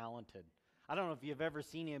more talented. I don't know if you've ever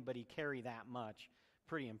seen anybody carry that much.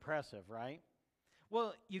 Pretty impressive, right?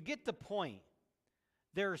 Well, you get the point.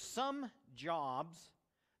 There are some jobs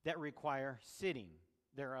that require sitting.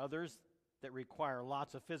 There are others that require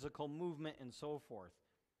lots of physical movement and so forth.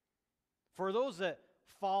 For those that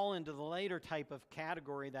fall into the later type of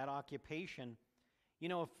category, that occupation, you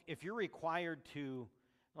know, if you're required to,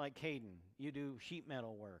 like Caden, you do sheet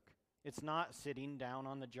metal work. It's not sitting down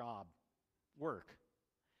on the job work.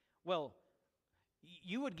 Well,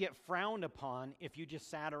 you would get frowned upon if you just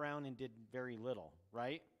sat around and did very little,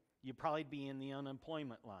 right? You'd probably be in the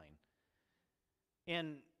unemployment line.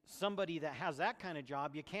 And somebody that has that kind of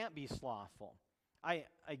job, you can't be slothful.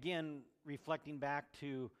 Again, reflecting back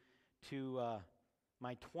to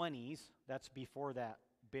my 20s, that's before that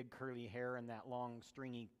big curly hair and that long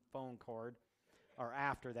stringy phone cord, or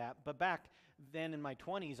after that. But back then in my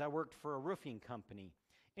 20s, I worked for a roofing company.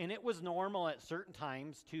 And it was normal at certain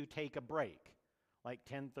times to take a break, like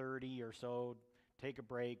 10:30 or so, take a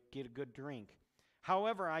break, get a good drink.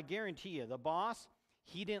 However, I guarantee you, the boss,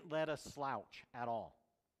 he didn't let us slouch at all.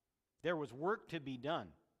 There was work to be done.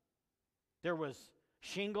 There was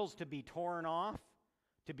shingles to be torn off,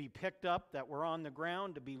 to be picked up that were on the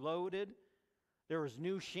ground, to be loaded. There was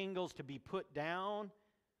new shingles to be put down.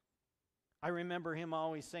 I remember him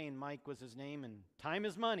always saying, Mike was his name, and time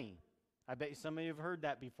is money. I bet some of you have heard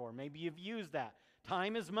that before. Maybe you've used that.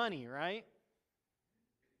 Time is money, right?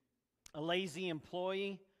 A lazy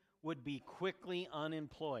employee would be quickly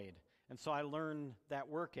unemployed. And so I learned that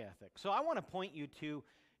work ethic. So I want to point you to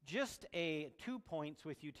just 2 points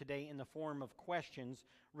with you today in the form of questions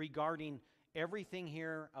regarding everything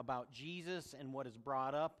here about Jesus and what is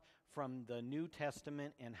brought up from the New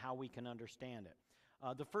Testament and how we can understand it.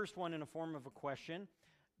 The first one in the form of a question,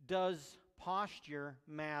 does posture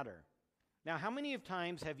matter? Now, how many of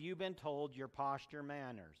times have you been told your posture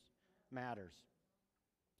matters?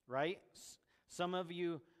 Right? Some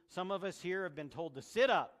of us here have been told to sit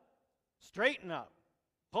up, straighten up,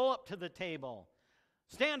 pull up to the table,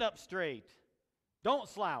 stand up straight, don't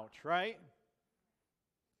slouch, right?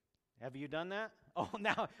 Have you done that?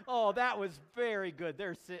 That was very good.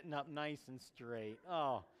 They're sitting up nice and straight.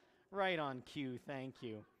 Oh, right on cue, thank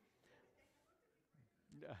you.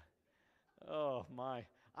 Oh, my.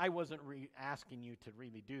 I wasn't asking you to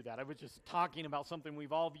really do that. I was just talking about something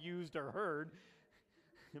we've all used or heard.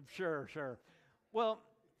 Sure. Well,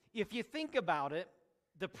 if you think about it,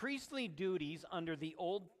 the priestly duties under the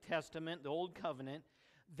Old Testament, the Old Covenant,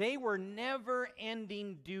 they were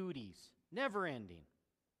never-ending duties. Never-ending.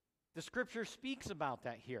 The Scripture speaks about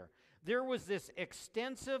that here. There was this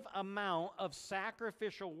extensive amount of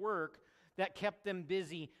sacrificial work that kept them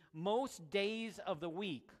busy most days of the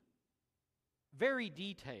week. Very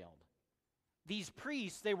detailed. These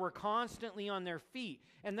priests, they were constantly on their feet,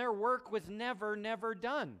 and their work was never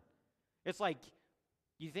done. It's like,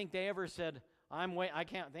 you think they ever said, I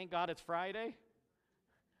can't, thank God it's Friday?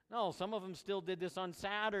 No, some of them still did this on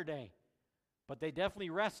Saturday, but they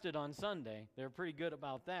definitely rested on Sunday. They're pretty good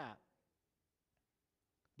about that.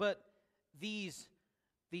 But these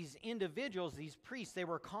individuals, these priests, they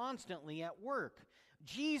were constantly at work.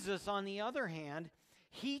 Jesus, on the other hand,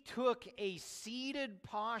 he took a seated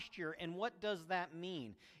posture, and what does that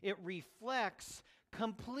mean? It reflects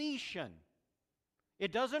completion.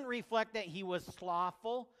 It doesn't reflect that he was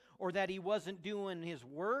slothful or that he wasn't doing his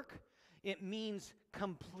work. It means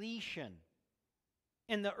completion.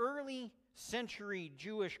 In the early century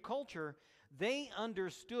Jewish culture, they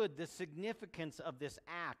understood the significance of this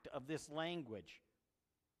act, of this language.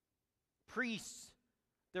 Priests,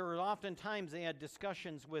 there were often times they had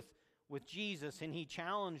discussions with Jesus, and he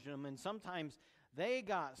challenged them, and sometimes they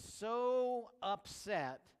got so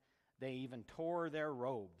upset they even tore their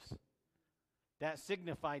robes. That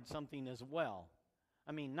signified something as well.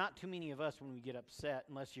 I mean, not too many of us, when we get upset,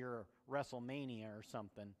 unless you're a WrestleMania or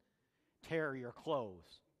something, tear your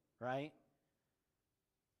clothes, right?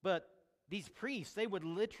 But these priests, they would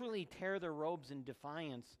literally tear their robes in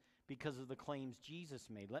defiance because of the claims Jesus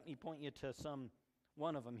made. Let me point you to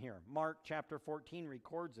one of them here. Mark chapter 14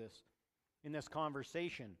 records this. In this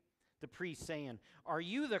conversation, the priest saying, "Are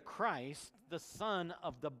you the Christ, the Son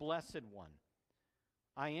of the Blessed One?"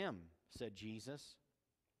 "I am," said Jesus.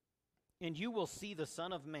 "And you will see the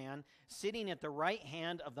Son of Man sitting at the right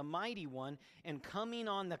hand of the Mighty One and coming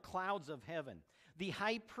on the clouds of heaven." The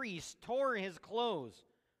high priest tore his clothes.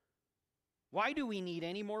 "Why do we need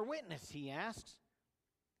any more witness?" he asks.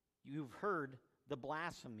 "You've heard the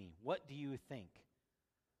blasphemy. What do you think?"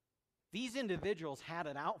 These individuals had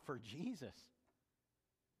it out for Jesus.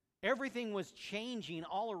 Everything was changing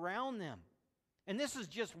all around them. And this is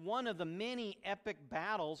just one of the many epic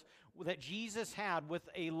battles that Jesus had with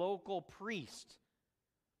a local priest.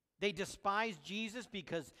 They despised Jesus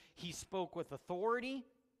because he spoke with authority,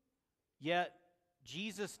 yet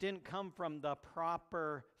Jesus didn't come from the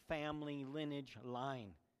proper family lineage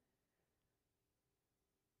line.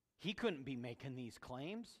 He couldn't be making these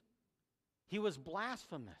claims. He was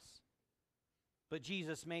blasphemous. But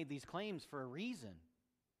Jesus made these claims for a reason.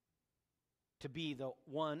 To be the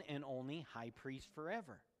one and only high priest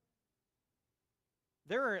forever.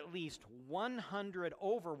 There are at least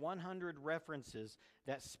over 100 references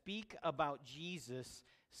that speak about Jesus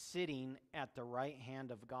sitting at the right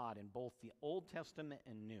hand of God in both the Old Testament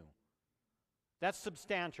and New. That's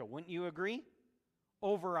substantial, wouldn't you agree?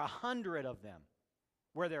 Over 100 of them,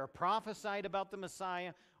 where they're prophesied about the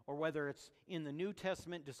Messiah, or whether it's in the New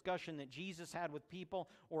Testament discussion that Jesus had with people,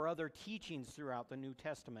 or other teachings throughout the New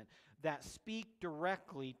Testament that speak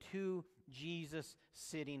directly to Jesus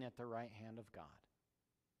sitting at the right hand of God.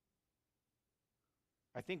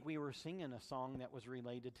 I think we were singing a song that was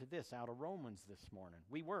related to this out of Romans this morning.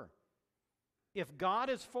 We were. If God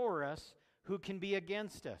is for us, who can be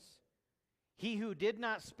against us? He who did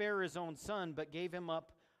not spare his own Son, but gave him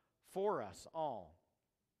up for us all,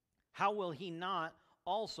 how will he not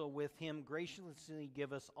also with him graciously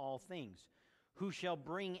give us all things? Who shall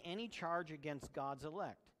bring any charge against God's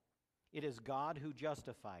elect? It is God who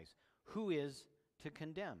justifies. Who is to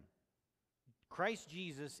condemn? Christ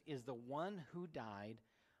Jesus is the one who died,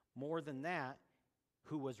 more than that,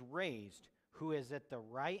 who was raised, who is at the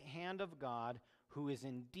right hand of God, who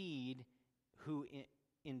indeed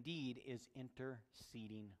is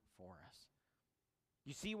interceding for us.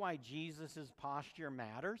 You see why Jesus' posture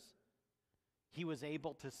matters? He was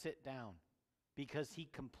able to sit down because he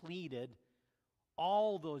completed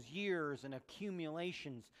all those years and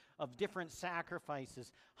accumulations of different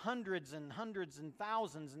sacrifices, hundreds and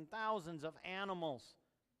thousands of animals.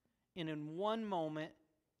 And in one moment,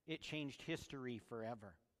 it changed history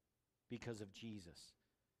forever because of Jesus.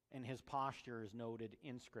 And his posture is noted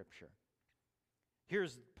in Scripture.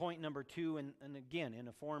 Here's point number 2, and again, in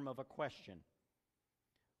a form of a question.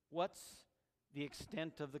 What's the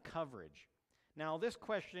extent of the coverage? Now, this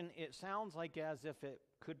question, it sounds like as if it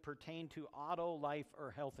could pertain to auto, life,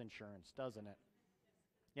 or health insurance, doesn't it?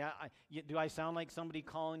 Yeah, do I sound like somebody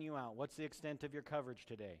calling you out? What's the extent of your coverage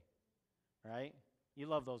today? Right? You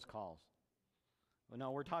love those calls. Well,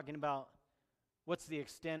 no, we're talking about what's the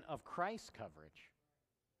extent of Christ's coverage.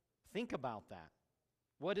 Think about that.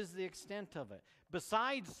 What is the extent of it?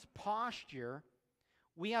 Besides posture,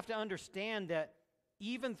 we have to understand that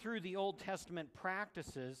even through the Old Testament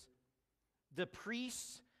practices, the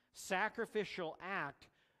priest's sacrificial act,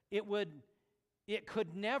 it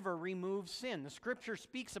could never remove sin. The Scripture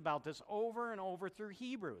speaks about this over and over through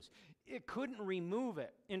Hebrews. It couldn't remove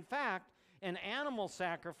it. In fact, an animal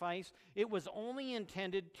sacrifice, it was only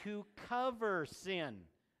intended to cover sin.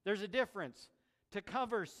 There's a difference. To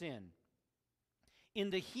cover sin. In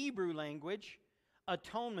the Hebrew language,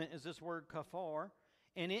 atonement is this word kafor,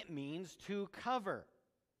 and it means to cover.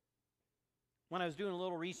 When I was doing a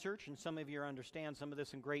little research, and some of you understand some of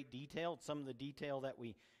this in great detail, some of the detail that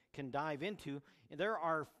we can dive into, there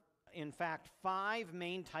are, in fact, 5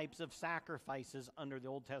 main types of sacrifices under the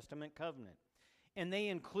Old Testament covenant. And they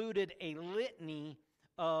included a litany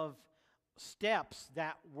of steps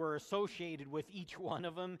that were associated with each one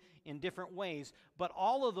of them in different ways, but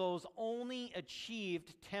all of those only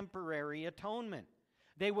achieved temporary atonement.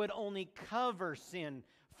 They would only cover sin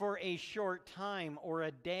for a short time or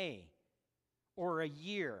a day or a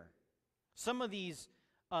year. Some of these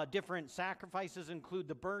different sacrifices include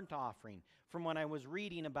the burnt offering. From when I was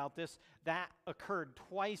reading about this, that occurred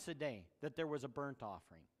twice a day, that there was a burnt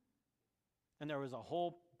offering. And there was a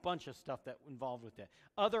whole bunch of stuff that involved with it.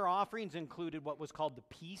 Other offerings included what was called the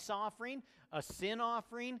peace offering, a sin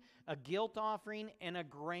offering, a guilt offering, and a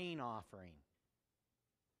grain offering.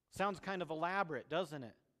 Sounds kind of elaborate, doesn't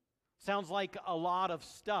it? Sounds like a lot of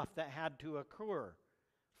stuff that had to occur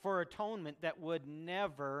for atonement that would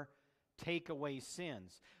never take away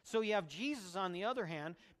sins. So you have Jesus, on the other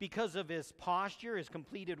hand, because of his posture, his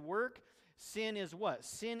completed work, sin is what?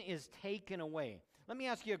 Sin is taken away. Let me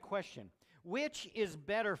ask you a question. Which is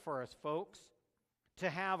better for us, folks? To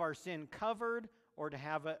have our sin covered or to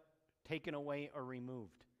have it taken away or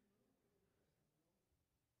removed?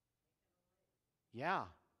 Yeah.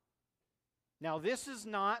 Now, this is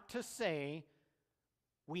not to say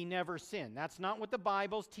we never sin. That's not what the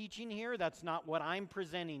Bible's teaching here. That's not what I'm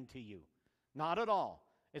presenting to you. Not at all.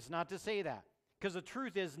 It's not to say that. Because the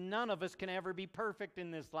truth is, none of us can ever be perfect in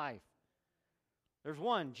this life. There's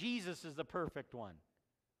one. Jesus is the perfect one.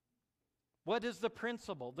 What is the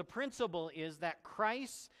principle? The principle is that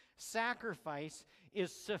Christ's sacrifice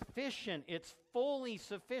is sufficient. It's fully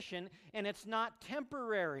sufficient, and it's not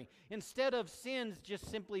temporary. Instead of sins just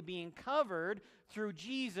simply being covered, through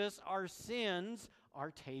Jesus, our sins are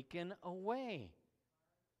taken away.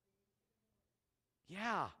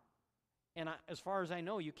 Yeah. And as far as I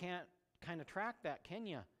know, you can't kind of track that, can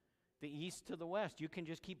you? The east to the west. You can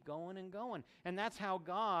just keep going and going. And that's how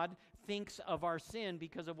God thinks of our sin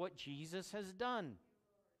because of what Jesus has done.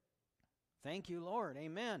 Thank you, Lord.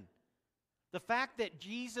 Amen. The fact that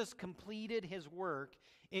Jesus completed his work,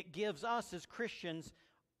 it gives us as Christians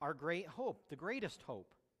our great hope, the greatest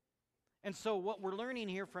hope. And so what we're learning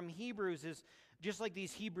here from Hebrews is, just like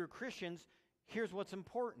these Hebrew Christians, here's what's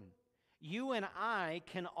important. You and I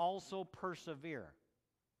can also persevere.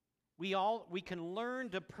 We can learn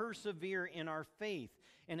to persevere in our faith,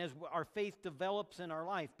 and as our faith develops in our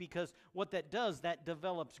life, because what that does, that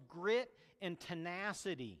develops grit and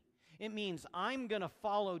tenacity. It means I'm going to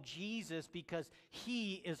follow Jesus because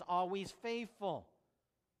he is always faithful.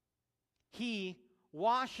 He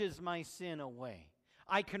washes my sin away.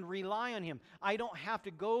 I can rely on Him. I don't have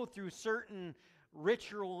to go through certain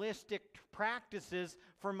ritualistic practices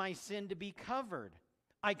for my sin to be covered.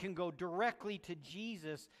 I can go directly to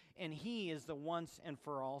Jesus, and He is the once and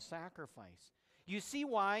for all sacrifice. You see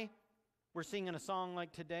why we're singing a song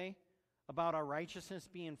like today about our righteousness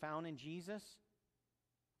being found in Jesus?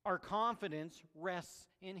 Our confidence rests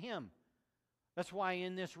in Him. That's why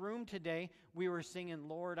in this room today we were singing,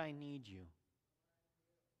 Lord, I need you.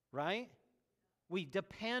 Right? We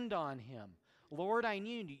depend on Him. Lord, I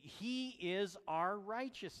need you. He is our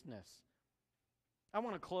righteousness. I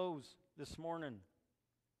want to close this morning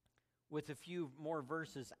with a few more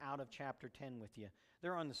verses out of chapter 10 with you.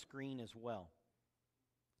 They're on the screen as well.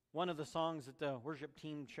 One of the songs that the worship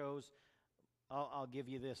team chose, I'll give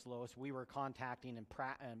you this, Lois. We were contacting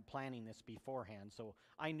and planning this beforehand, so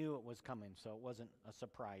I knew it was coming, so it wasn't a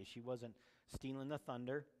surprise. She wasn't stealing the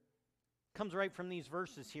thunder. Comes right from these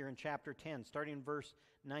verses here in chapter 10, starting in verse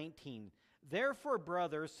 19. Therefore,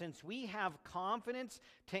 brothers, since we have confidence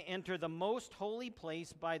to enter the most holy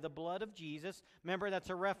place by the blood of Jesus, remember that's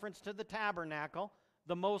a reference to the tabernacle,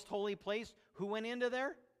 the most holy place. Who went into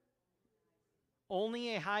there?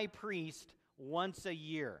 Only a high priest once a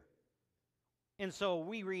year. And so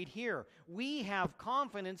we read here, we have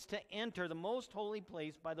confidence to enter the most holy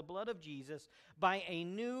place by the blood of Jesus, by a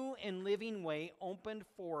new and living way opened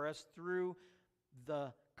for us through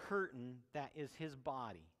the curtain that is His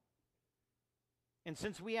body. And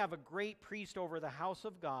since we have a great priest over the house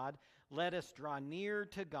of God, let us draw near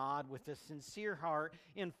to God with a sincere heart,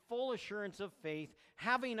 in full assurance of faith,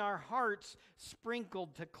 having our hearts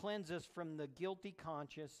sprinkled to cleanse us from the guilty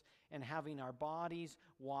conscience, and having our bodies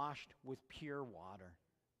washed with pure water.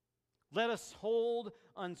 Let us hold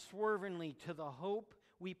unswervingly to the hope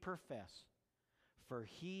we profess, for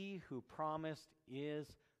He who promised is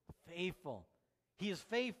faithful. He is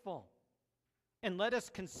faithful. And let us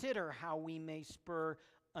consider how we may spur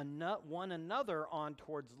one another on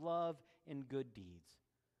towards love and good deeds.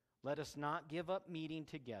 Let us not give up meeting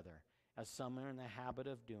together, as some are in the habit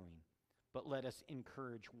of doing, but let us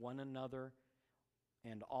encourage one another,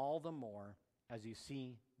 and all the more as you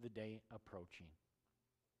see the day approaching.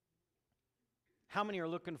 How many are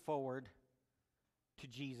looking forward to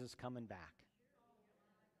Jesus coming back?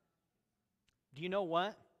 Do you know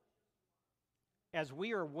what? As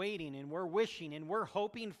we are waiting and we're wishing and we're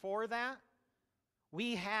hoping for that,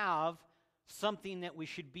 we have something that we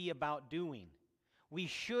should be about doing. We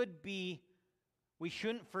shouldn't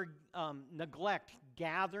neglect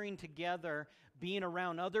gathering together, being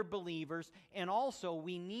around other believers, and also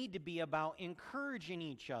we need to be about encouraging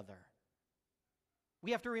each other.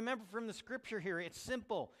 We have to remember from the scripture here, it's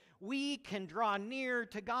simple. We can draw near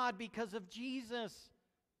to God because of Jesus.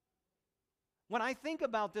 When I think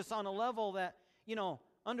about this on a level that,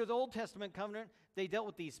 under the Old Testament covenant, they dealt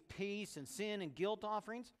with these peace and sin and guilt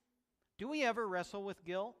offerings. Do we ever wrestle with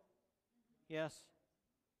guilt? Yes,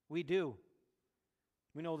 we do.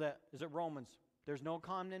 We know that, is it Romans? There's no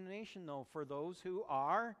condemnation, though, for those who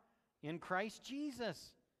are in Christ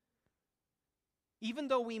Jesus. Even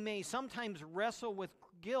though we may sometimes wrestle with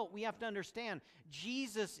guilt, we have to understand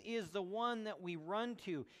Jesus is the one that we run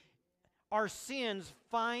to. Our sins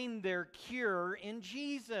find their cure in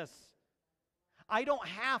Jesus. I don't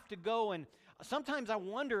have to go and sometimes I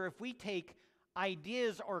wonder if we take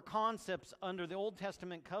ideas or concepts under the Old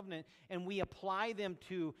Testament covenant and we apply them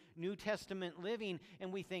to New Testament living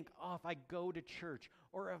and we think, if I go to church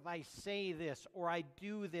or if I say this or I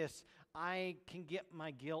do this, I can get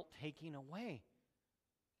my guilt taken away.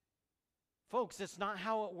 Folks, that's not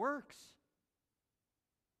how it works.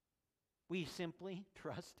 We simply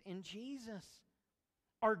trust in Jesus.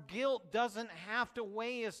 Our guilt doesn't have to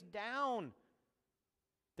weigh us down.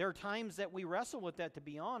 There are times that we wrestle with that, to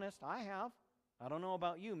be honest. I have. I don't know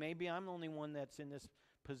about you. Maybe I'm the only one that's in this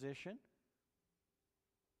position.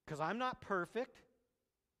 Because I'm not perfect.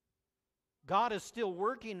 God is still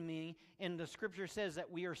working in me, and the scripture says that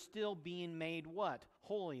we are still being made what?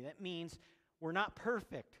 Holy. That means we're not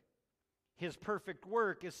perfect. His perfect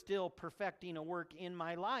work is still perfecting a work in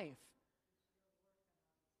my life.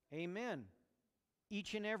 Amen.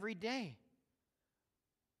 Each and every day.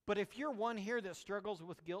 But if you're one here that struggles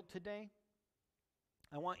with guilt today,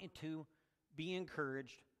 I want you to be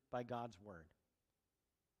encouraged by God's word.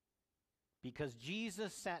 Because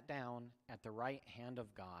Jesus sat down at the right hand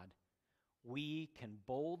of God, we can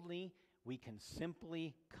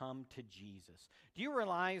simply come to Jesus. Do you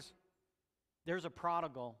realize there's a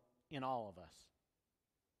prodigal in all of us?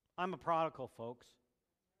 I'm a prodigal, folks.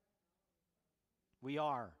 We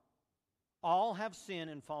are. All have sinned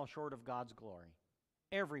and fall short of God's glory.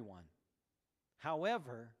 Everyone.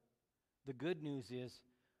 However, The good news is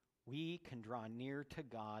we can draw near to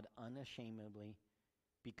God unashamedly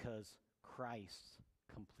because Christ's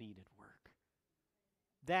completed work.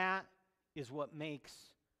 That is what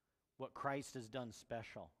makes what Christ has done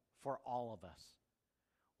special for all of us.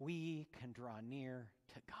 We can draw near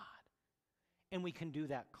to God. And we can do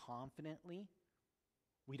that confidently.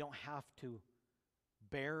 We don't have to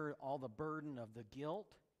bear all the burden of the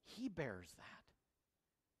guilt. He bears that.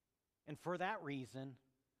 And for that reason,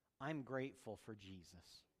 I'm grateful for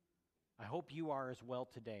Jesus. I hope you are as well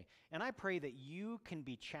today. And I pray that you can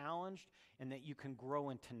be challenged and that you can grow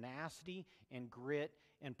in tenacity and grit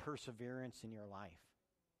and perseverance in your life.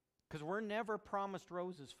 Because we're never promised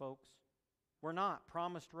roses, folks. We're not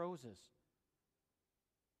promised roses.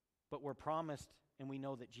 But we're promised, and we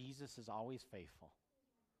know that Jesus is always faithful.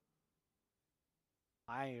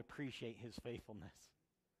 I appreciate his faithfulness.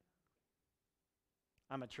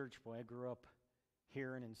 I'm a church boy. I grew up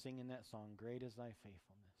hearing and singing that song, "Great is thy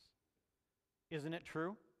faithfulness." Isn't it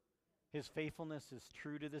true? His faithfulness is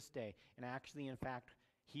true to this day. And actually, in fact,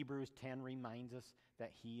 Hebrews 10 reminds us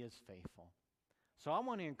that he is faithful. So I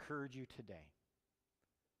want to encourage you today.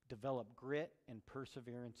 Develop grit and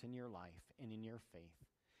perseverance in your life and in your faith.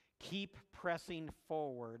 Keep pressing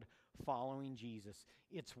forward, following Jesus.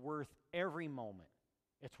 It's worth every moment.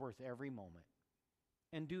 It's worth every moment.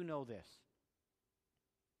 And do know this.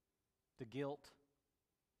 The guilt,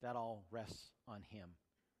 that all rests on him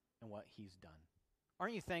and what he's done.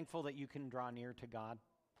 Aren't you thankful that you can draw near to God?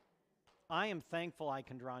 I am thankful I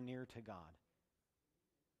can draw near to God.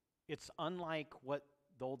 It's unlike what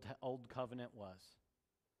the old covenant was.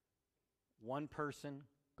 One person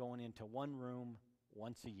going into one room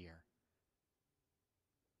once a year.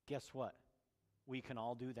 Guess what? We can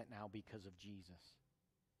all do that now because of Jesus.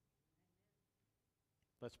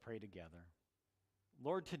 Let's pray together.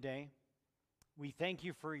 Lord, today, we thank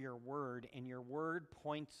you for your word, and your word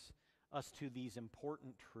points us to these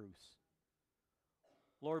important truths.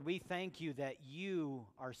 Lord, we thank you that you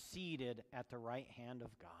are seated at the right hand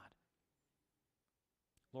of God.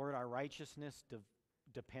 Lord, our righteousness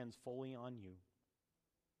depends fully on you.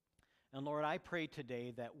 And Lord, I pray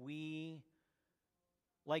today that we,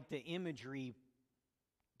 like the imagery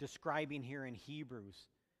describing here in Hebrews,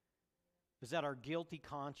 is that our guilty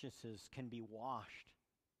consciences can be washed.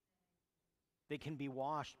 They can be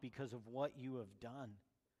washed because of what you have done.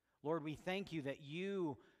 Lord, we thank you that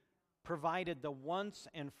you provided the once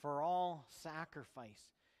and for all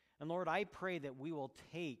sacrifice. And Lord, I pray that we will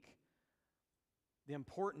take the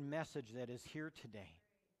important message that is here today.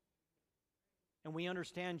 And we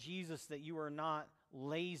understand, Jesus, that you are not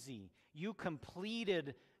lazy. You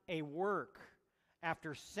completed a work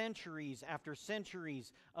after centuries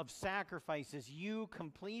of sacrifices. You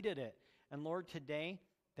completed it. And Lord, today,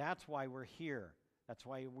 that's why we're here. That's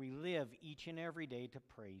why we live each and every day to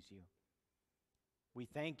praise you. We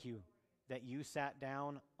thank you that you sat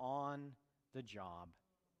down on the job.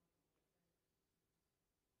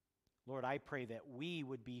 Lord, I pray that we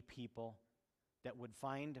would be people that would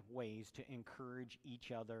find ways to encourage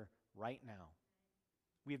each other right now.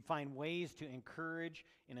 We'd find ways to encourage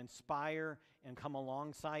and inspire and come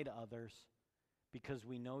alongside others because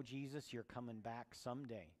we know, Jesus, you're coming back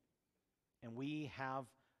someday. And we have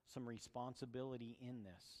some responsibility in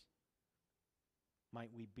this.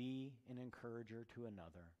 Might we be an encourager to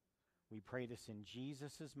another. We pray this in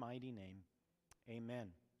Jesus' mighty name. Amen.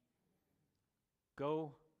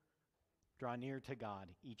 Go draw near to God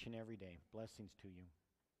each and every day. Blessings to you.